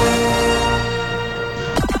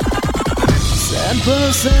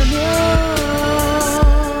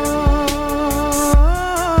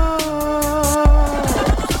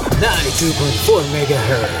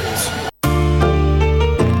 MHz.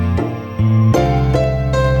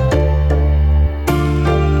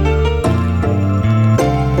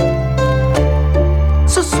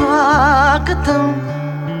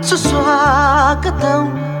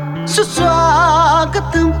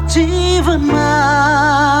 सुस्वागतम जीवनमा,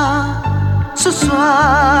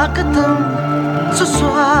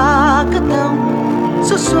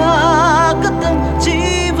 सुस्वागतम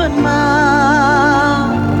जीवनमा।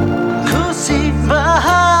 खुसी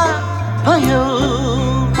बहार भयो,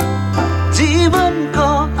 जीवनको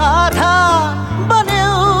आधार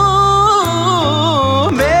बन्यौ,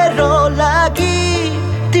 मेरो लागि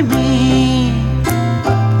तिमी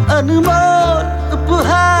अनमोल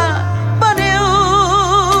उपहार बन्यौ।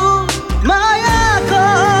 मायाको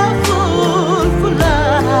फुल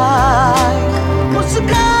फुलाइ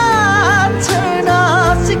मुस्कान छर्न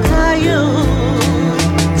सिकायो,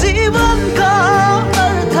 जीवनको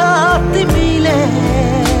अर्थ तिमीले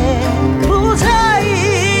बुझाइ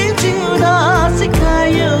जिउन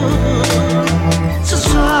सिकायो।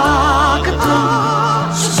 सुस्वागतम,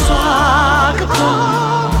 सुस्वागतम,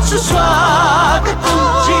 सुस्वागतम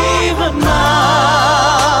जीवनमा,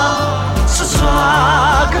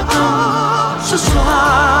 सुस्वागतम,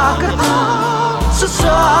 सुस्वागतम,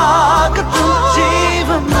 सुस्वागतम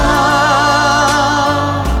जीवनमा।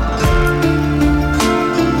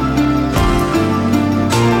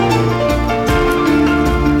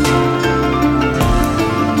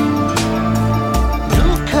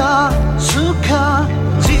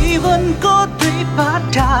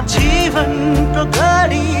 पाटा जीवनको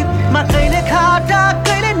घडीमा कहिले खाटा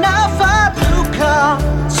कहिले नाफा दुःख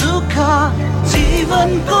सुख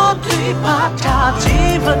जीवनको दुई पाटा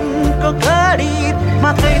जीवनको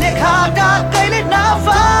घडीमा कहिले खाटा कहिले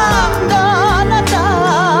नाफा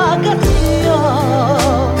गतियो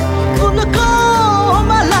फुलको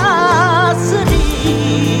मलासरी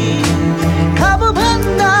खाब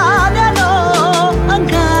भन्दा न्यानो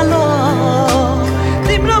अङ्गालो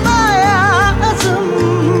तिम्रो माया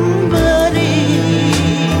अजम्बरी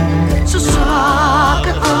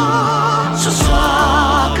सुस्वागतम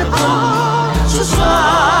सुस्वागतम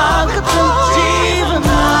सुस्वागतम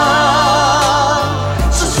जीवनमा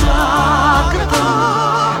सुस्वागतम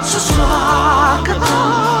सुस्वागतम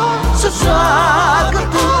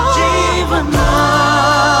सुस्वागतम जीवनमा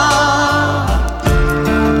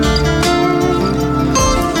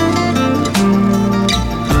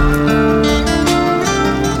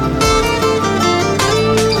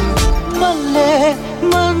मनले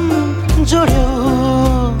मन जोड्यो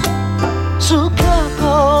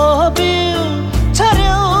सुखको बिउ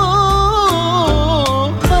छर्यो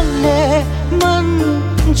मनले मन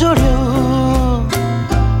जोड्यो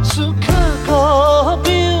सुखको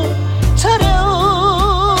बिउ छर्यो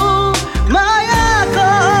मायाको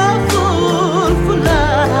फुल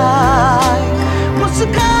फुलाइ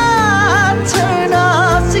मुस्कान छर्न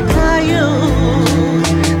सिकायो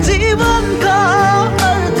जीवनको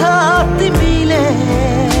अर्थ तिमीले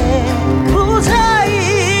बुझाइ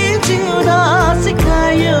जिउन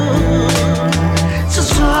सिकायो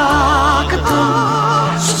सुस्वागतम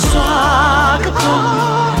सुस्वागतम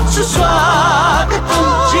सुस्वागतम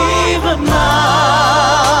जीवनमा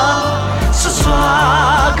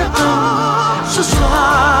सुस्वागतम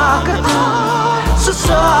सुस्वागतम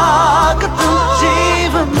सुस्वागतम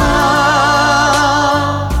जीवनमा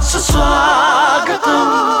सुस्वागतम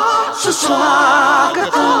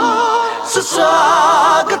सुस्वागतम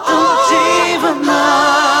सुस्वागतम जीवनमा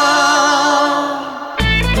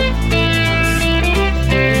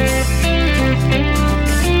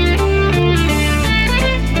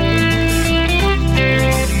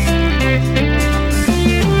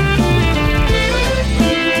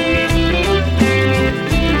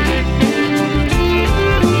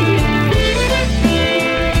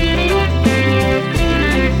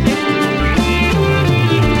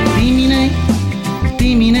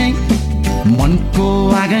मनको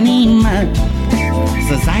आगनीमा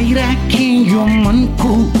सजाइराखे यो मनको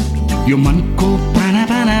पाना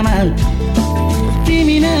पानामा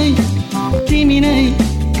तिमी नै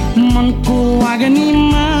मनको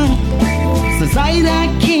आगनीमा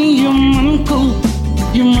सजाइराखे यो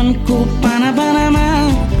मनको पाना पानामा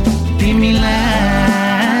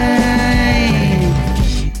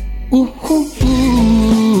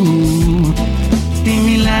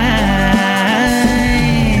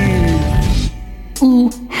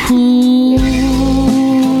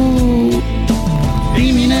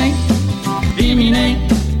तिमीलाई तिमी नै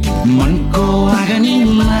मनको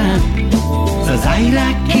आगनीमा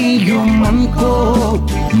सजाइराखे यो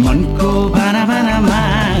मनको बाना बानामा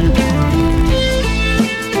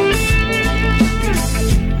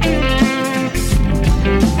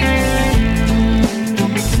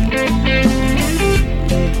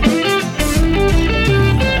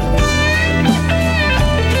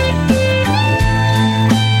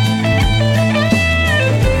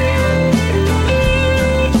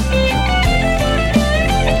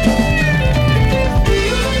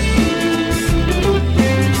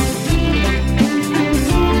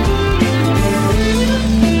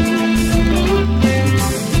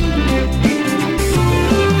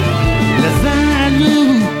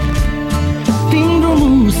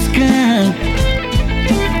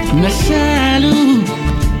नशालु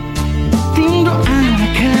तिम्रो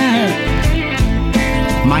आँखा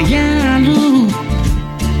मायालु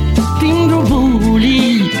तिम्रो बोली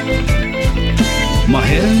म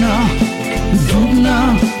हेर्न डुब्न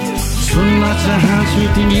सुन्न चाहन्छु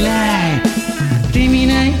तिमीलाई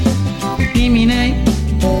तिमी नै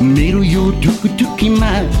मेरो यो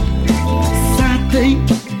ढुकढुकीमा साथै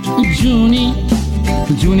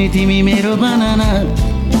जुनी तिमी मेरो बनाना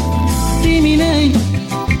तिमी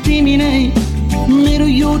नै मेरो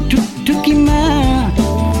यो ढुकढुकीमा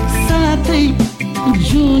साथै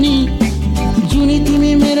जुनी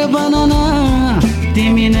तिमी मेरो बनाना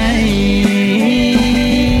तिमी नै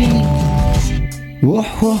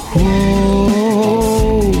ओहो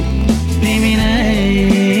तिमी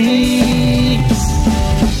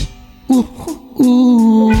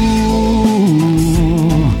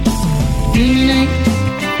नै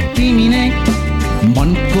तिमी नै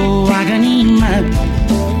मनको आगनीमा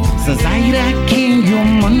सजाइराखे यो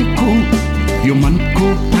यो मनको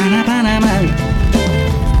पाना पानामा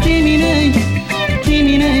तिमी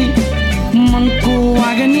नै मनको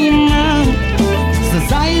आगनीमा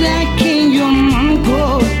सजाइराखे यो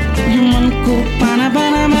मनको पाना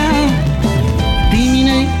पानामा तिमी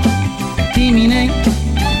नै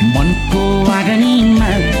मनको आगनीमा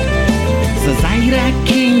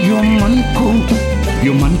सजाइराखे यो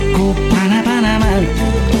मनको पाना पानामा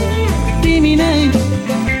तिमी नै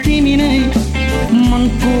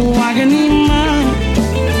मनको आगनीमा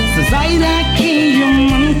सजाइराखे यो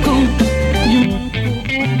मनको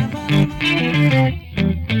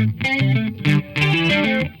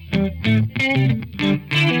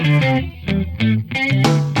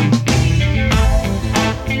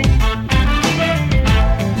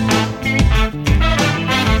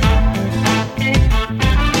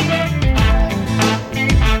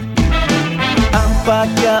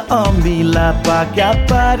Ampakya ambila pakya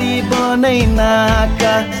pari banai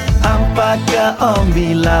naka Ampakya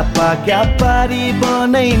ambila pakya pari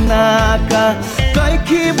banai naka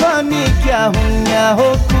Kaiki bani kya hunya ho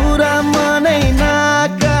kura manai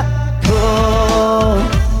naka Ho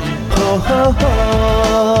ho ho ho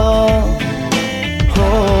ho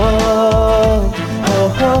ho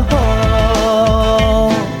ho ho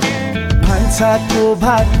भान्साको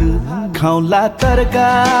भात खाउला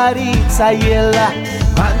तरकारी चाहिएला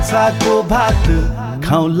भान्साको भात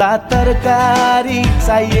खाउला तरकारी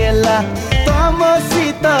चाहिएला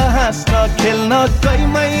तमसित हाँस्न खेल्न कही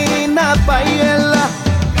महिना पाइएला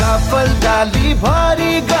काफल डाली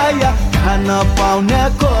भरि गया खान पाउने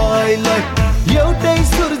कोइलै एउटै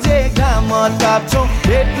सूर्य घाम ताप्छौ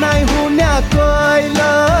भेट नै हुने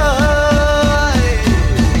कोइलै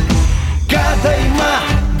गाधैमा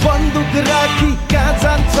बन्दुक राखी कहाँ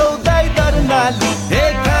जान्छौ दाइ दर्नाली हे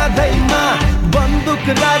गाधैमा बन्दुक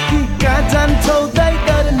राखी कहाँ जान्छौ दाइ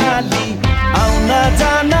दर्नाली आउन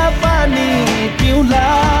जान पानी पिउला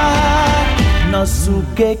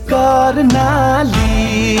नसुके कर्णाली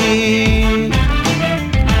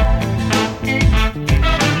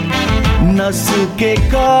नसुके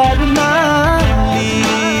कर्णाली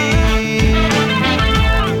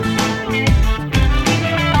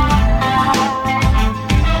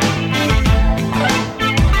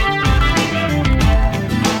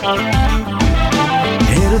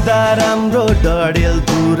हेर्दा राम्रो डडेल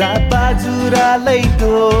धुरा बाजुरालाई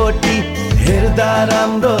डोटी हेर्दा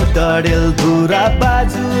राम्रो डडेल धुरा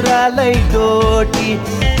बाजुरालाई डोटी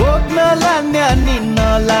भोग्न लान्या निन्न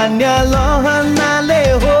लान्या लहनाले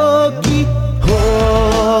हो कि हो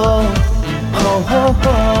हो हो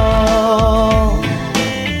हो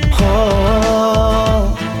हो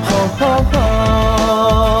हो हो हो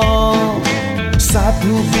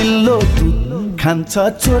साधु बिल्लो दुध खान्छ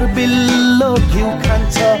चोर बिल्लो घिउ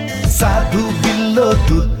खान्छ साधु बिल्लो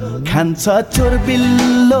दुध खान्छ चोर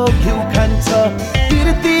बिल्लो घिउ खान्छ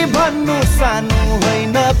पिर्ती भन्नु सानो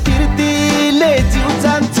होइन पिर्तीले जिउ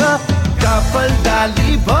जान्छ काफल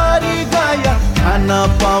डाली भरि गया खान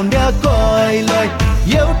पाउने कोइलै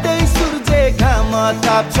एउटै सूर्य घाम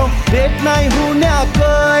ताप्छौ भेट नै हुने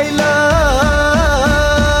कोइलै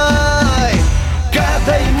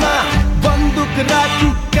गाधैमा बन्दुक राखी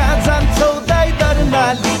कहाँ जान्छौ दाइ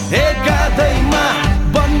दर्नाली हे गाधैमा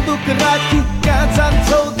बन्दुक राखी कहाँ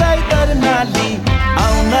जान्छौ दाइ दर्नाली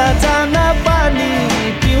आउन जान पानी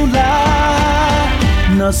पिउला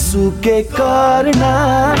नसुके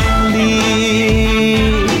कर्णाली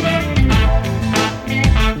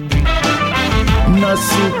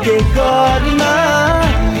नसुके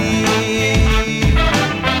कर्णाली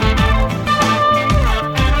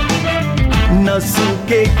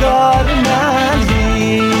नसुके कर्णाली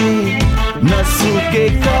नसुके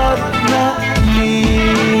कर्णाली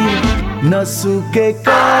नसुके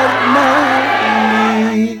कर्णाली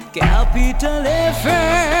Capital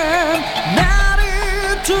FM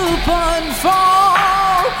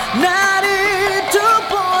 92.4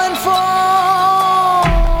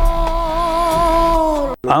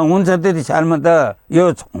 92.4 हुन्छ त्यति सालमा त यो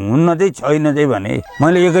हुन्न चाहिँ छैन चाहिँ भने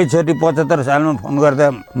मैले एकैचोटि 75 सालमा फोन गर्दा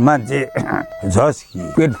मान्छे झस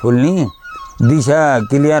पेट फुल्ने दिशा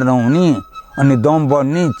क्लियर नहुने अनि दम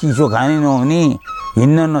बढ्ने चिसो खाने नहुने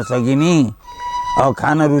हिँड्न नसकिने अब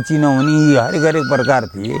खान रुचि नहुने यी हरेक हरेक प्रकार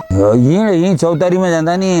थिए यहीँ चौतारीमा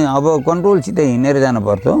जाँदा नि अब कन्ट्रोलसित हिँडेर जानु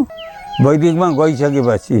पर्थ्यो वैदिकमा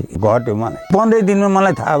गइसकेपछि घट्यो मलाई 15 दिनमा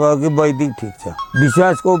मलाई थाहा भयो कि वैदिक ठिक छ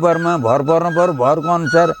विश्वासको उपरमा भर पर्नु पर्यो भरको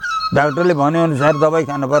अनुसार डाक्टरले भने अनुसार दबाई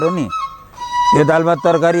खानु पर्यो नि यो दाल भात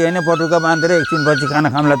तरकारी होइन पटुका बाँधेर एकछिनपछि खाना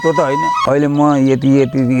खामला त्यो त होइन अहिले म यति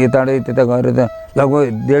यताबाट त्यता गएर त लगभग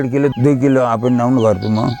 1.5 किलो 2 किलो अप डाउन गर्छु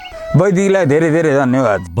म वैदिकलाई धेरै धेरै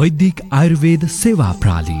धन्यवाद वैदिक आयुर्वेद सेवा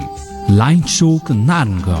प्रणाली लाइन चोक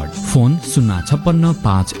नारायणगढ। फोन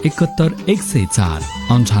 056-571-104,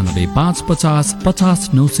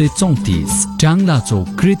 98-550-50-934। ट्याङ्ला चोक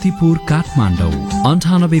कृतिपुर काठमाडौँ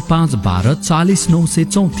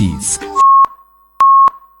 98-512-40-934।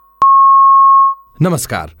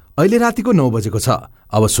 नमस्कार, अहिले रातिको 9 बजेको छ।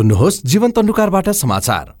 अब सुन्नुहोस् जीवन तन्डुकारबाट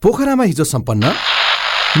समाचार। पोखरामा हिजो सम्पन्न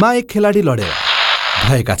मा एक खेलाडी लडेर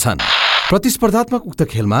भएका छन्। प्रतिस्पर्धात्मक उक्त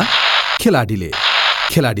खेलमा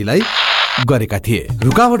खेलाडीलाई गरेका थिए।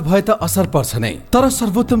 रुकावट भए त असर पर्छ नै, तर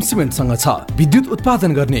सर्वोत्तम सिमेन्टसँग छ विद्युत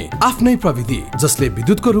उत्पादन गर्ने आफ्नै प्रविधि, जसले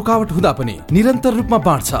विद्युतको रुकावट हुँदा पनि निरन्तर रूपमा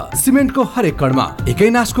बाँड्छ। सिमेन्टको हरेक कणमा एकै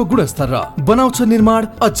नासको गुणस्तर र बनाउँछ निर्माण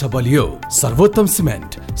अझ बलियो। सर्वोत्तम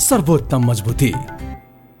सिमेन्ट, सर्वोत्तम मजबुती।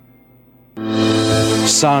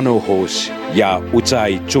 सानो होस् या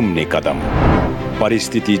उचाइ चुम्ने कदम,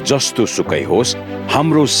 परिस्थिति जस्तो सुकै होस्,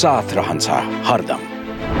 हाम्रो साथ रहन्छ हरदम।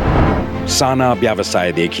 साना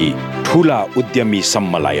व्यवसायदेखि ठूला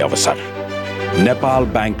उद्यमीसम्मलाई अवसर। नेपाल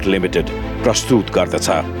बैंक लिमिटेड प्रस्तुत गर्दछ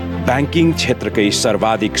ब्याङ्किङ क्षेत्रकै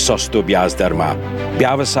सर्वाधिक सस्तो ब्याज दरमा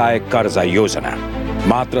व्यवसाय कर्जा योजना,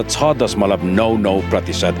 मात्र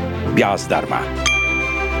 6.99% ब्याज दरमा।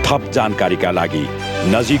 थप जानकारीका लागि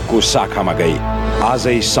नजिकको शाखामा गई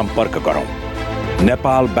आजै सम्पर्क गरौँ।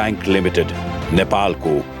 नेपाल बैंक लिमिटेड, नेपालको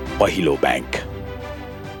पहिलो बैंक।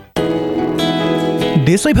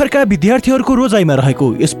 देशैभरका विद्यार्थीहरूको रोजाइमा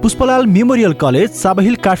रहेको यस पुष्पलाल मेमोरियल कलेज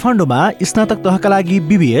साबहिल काठमाडौँमा स्नातक तहका लागि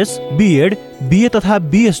BBS, BEd, BA तथा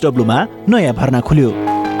BSW मा नयाँ भर्ना खुल्यो।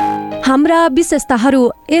 हाम्रा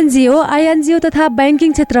विशेषताहरू: एनजिओ, आइएनजिओ तथा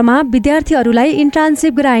ब्याङ्किङ क्षेत्रमा विद्यार्थीहरूलाई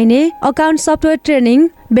इन्टर्नसिप गराइने, अकाउन्ट सफ्टवेयर ट्रेनिङ,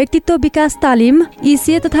 व्यक्तित्व विकास तालिम,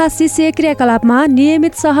 ECA तथा CCA क्रियाकलापमा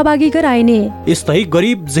नियमित सहभागी गराइने। यस्तै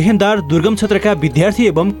गरिब, जेहेन्दार, दुर्गम क्षेत्रका विद्यार्थी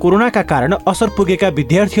एवं कोरोनाका कारण असर पुगेका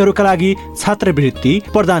विद्यार्थीहरूका लागि छात्रवृत्ति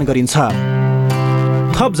प्रदान गरिन्छ।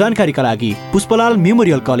 थप जानकारीका लागि Pushpalal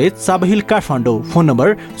Memorial College Sabahil Kathmandu. Phone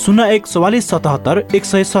number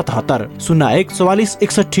 014477-177,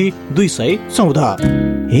 014461-214।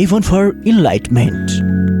 Haven for enlightenment.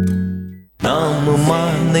 नाममा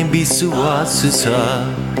नै विश्वास छ,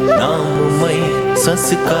 नाममै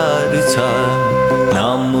संस्कार छ,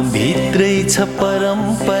 नाम भित्रै छ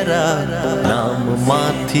परम्परा, नाम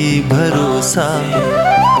माथि भरोसा,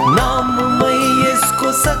 नाममै यसको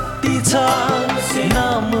शक्ति छ,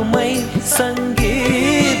 नाममै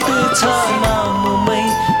सङ्गीत छ, नाममै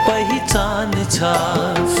पहिचान छ,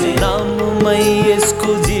 नाममै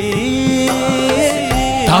यसको जीत।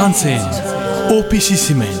 Tansen OPC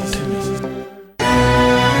cement.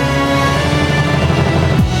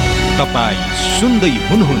 तपाईं सुन्दै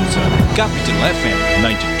हुनुहुन्छ क्यापिटल FM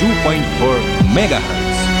 92.4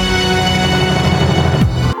 मेगाहर्ट्ज।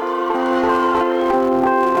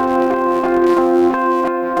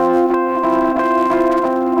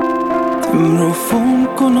 तिम्रो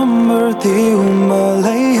फोनको नम्बर देऊ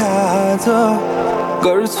मलाई आज,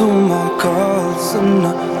 गर्छु म कल, सुन्न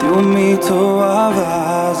त्यो मिठो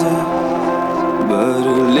आवाज।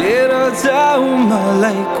 बरु लिएर जाऊ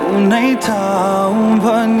मलाई कुनै ठाउँ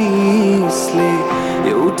भनिसले,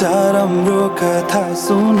 एउटा राम्रो कथा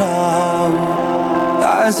सुनाऊ।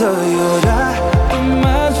 आज यो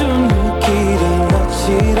रातमा जुन किरण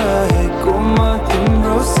नचिरहेको म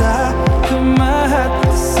तिम्रो साथमा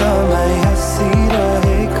समय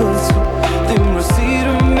हाँसिरहेको छु। तिम्रो शिर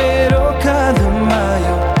मेरो काँधमा,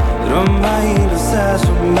 यो रमाइलो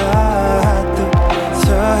सासुमा हात छ,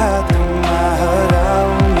 हातमा हराऊ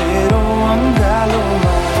मेरो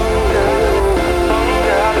अङ्गालोमा।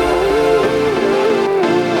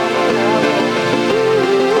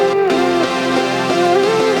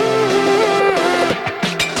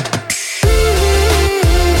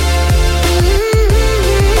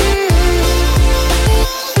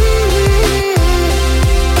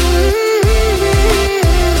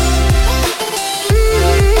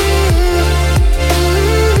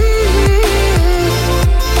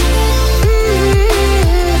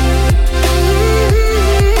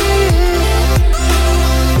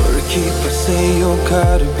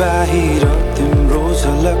 घर बाहिर तिम्रो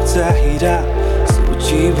झलक चाहिरा,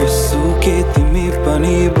 सोची बस्छु के तिमी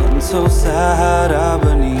पनि बन्छौ सहारा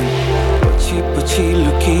बनी। पछि पछि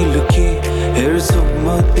लुकी लुकी हेर्छु म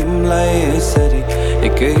तिमीलाई यसरी,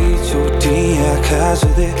 एकैचोटि आँखा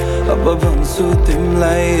जुधे अब भन्छु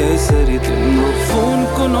तिमीलाई यसरी। तिम्रो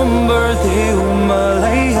फोनको नम्बर देऊ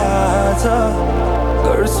मलाई आज,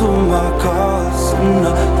 गर्छु म कल, सुन्न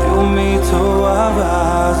त्यो मिठो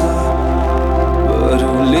आवाज।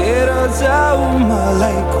 बरु लिएर जाऊ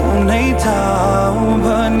मलाई कुनै ठाउँ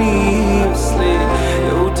भनी उसले,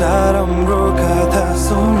 एउटा राम्रो कथा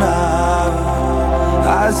सुनाऊ।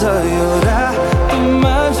 आज यो रात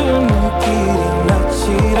हातमा जुन किरी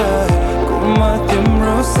नाचिरहेको म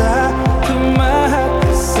तिम्रो साथमा हात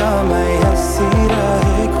समय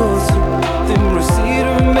हाँसिरहेको छु तिम्रो शिर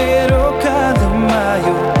मेरो काँधमा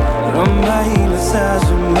यो रमाइलो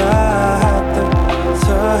साँझमा हात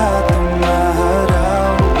छ हातमा हराऊ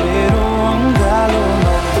मेरो अङ्गालोमा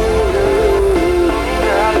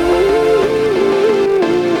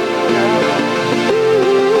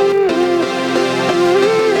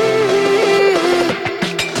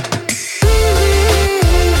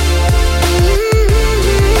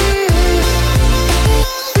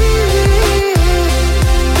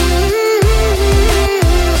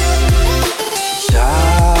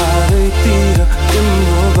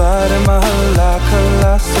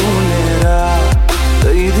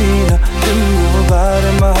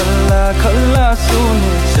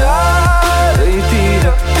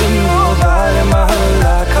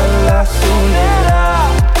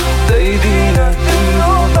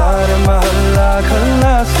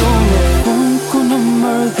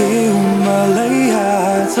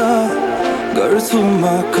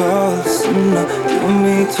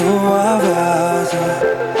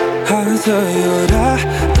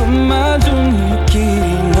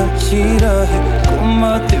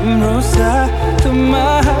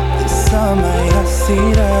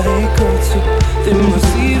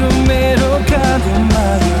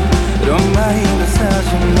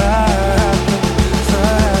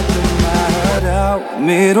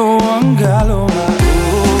मेरो अङ्गालोमा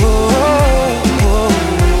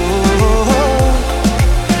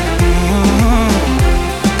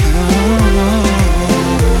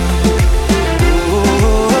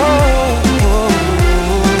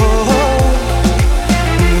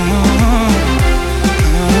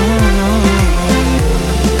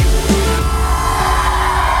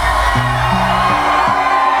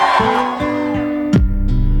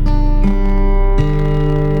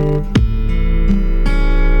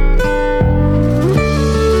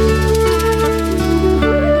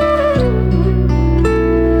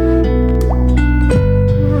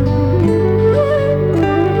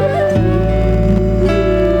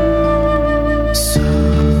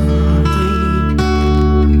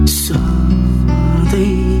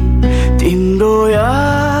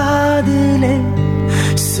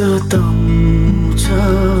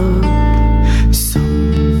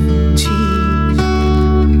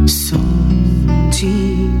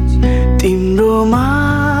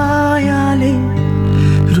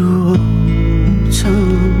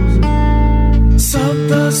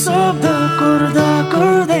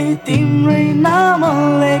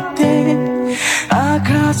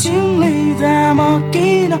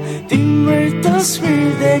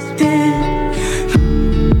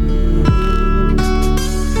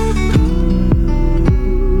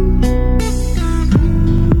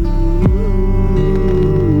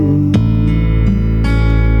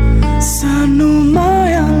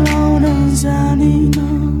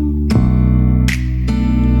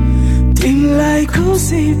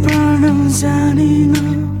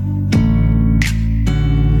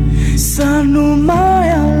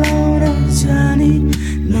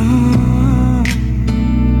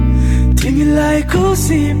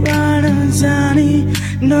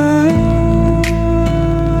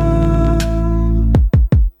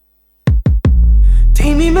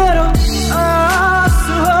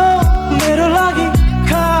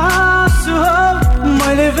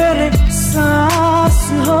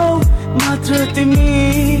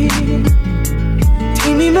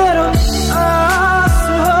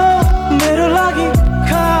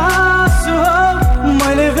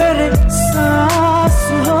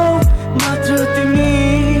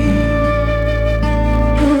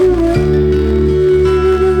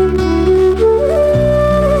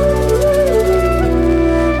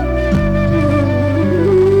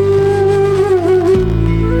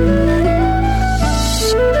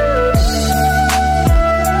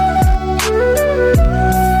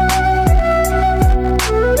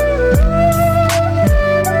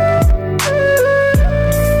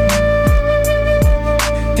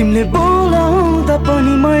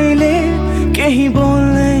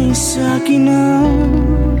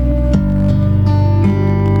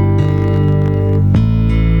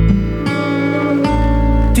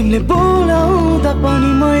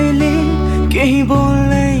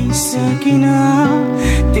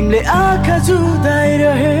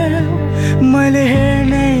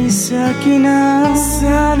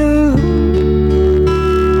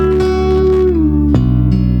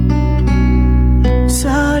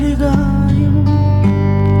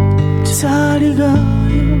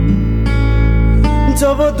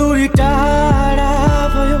जब दूरी टाढा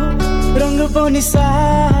भयो रंग पनि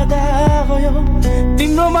सादा भयो भयो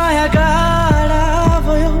तिम्रो माया गाडा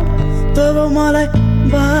भयो तब मलाई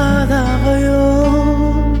बाधा भयो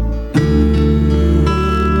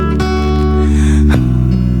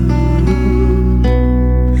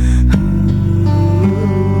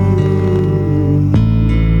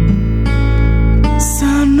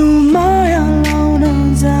सानो माया लाउन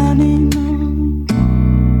जानिन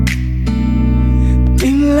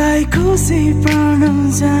तिमीलाई खुसी पार्न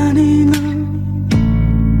जानिन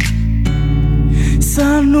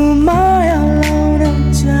सानो माया लाउन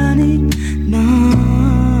जानिन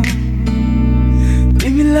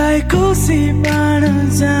तिमीलाई खुसी पार्न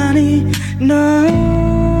जानिन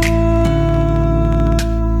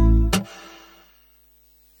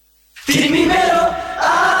तिमी मेरो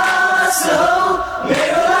आस हौ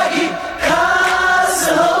मेरो लागि खास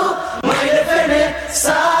हौ मैले फेर्ने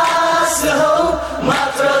सास हौ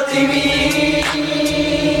मात्र तिमी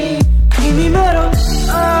तिमी मेरो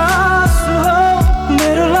आस हौ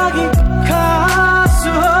मेरो लागि खास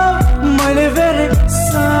हौ मैले फेर्ने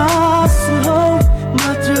सास हौ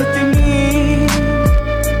मात्र तिमी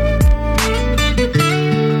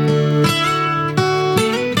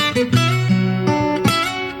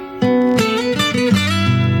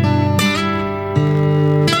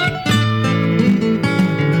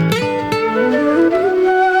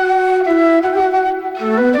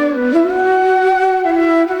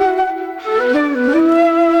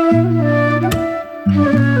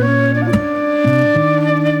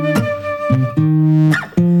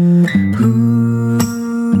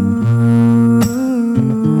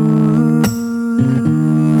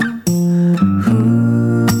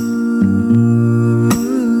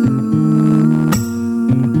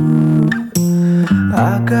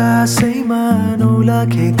आकाशैमा 9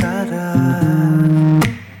 लाख तारा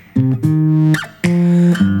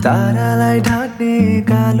तारालाई ढाक्ने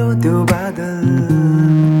कालो त्यो बादल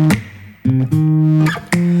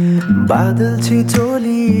बादल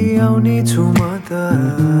छिटोली आउने छु म त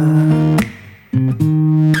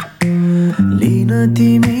लिन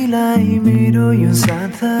तिमीलाई मेरो यो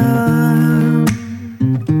साथ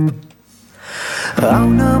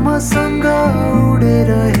आउन मसँग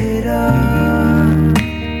उडेर हेर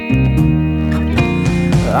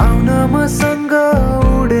आउन मसँग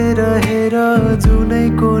उडेर हेर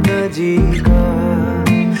जुनैको नजिक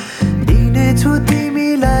दिनेछु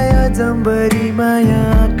तिमीलाई अजम्बरी माया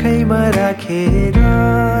आँखैमा राखेर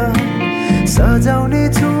सजाउने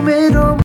छु मेरो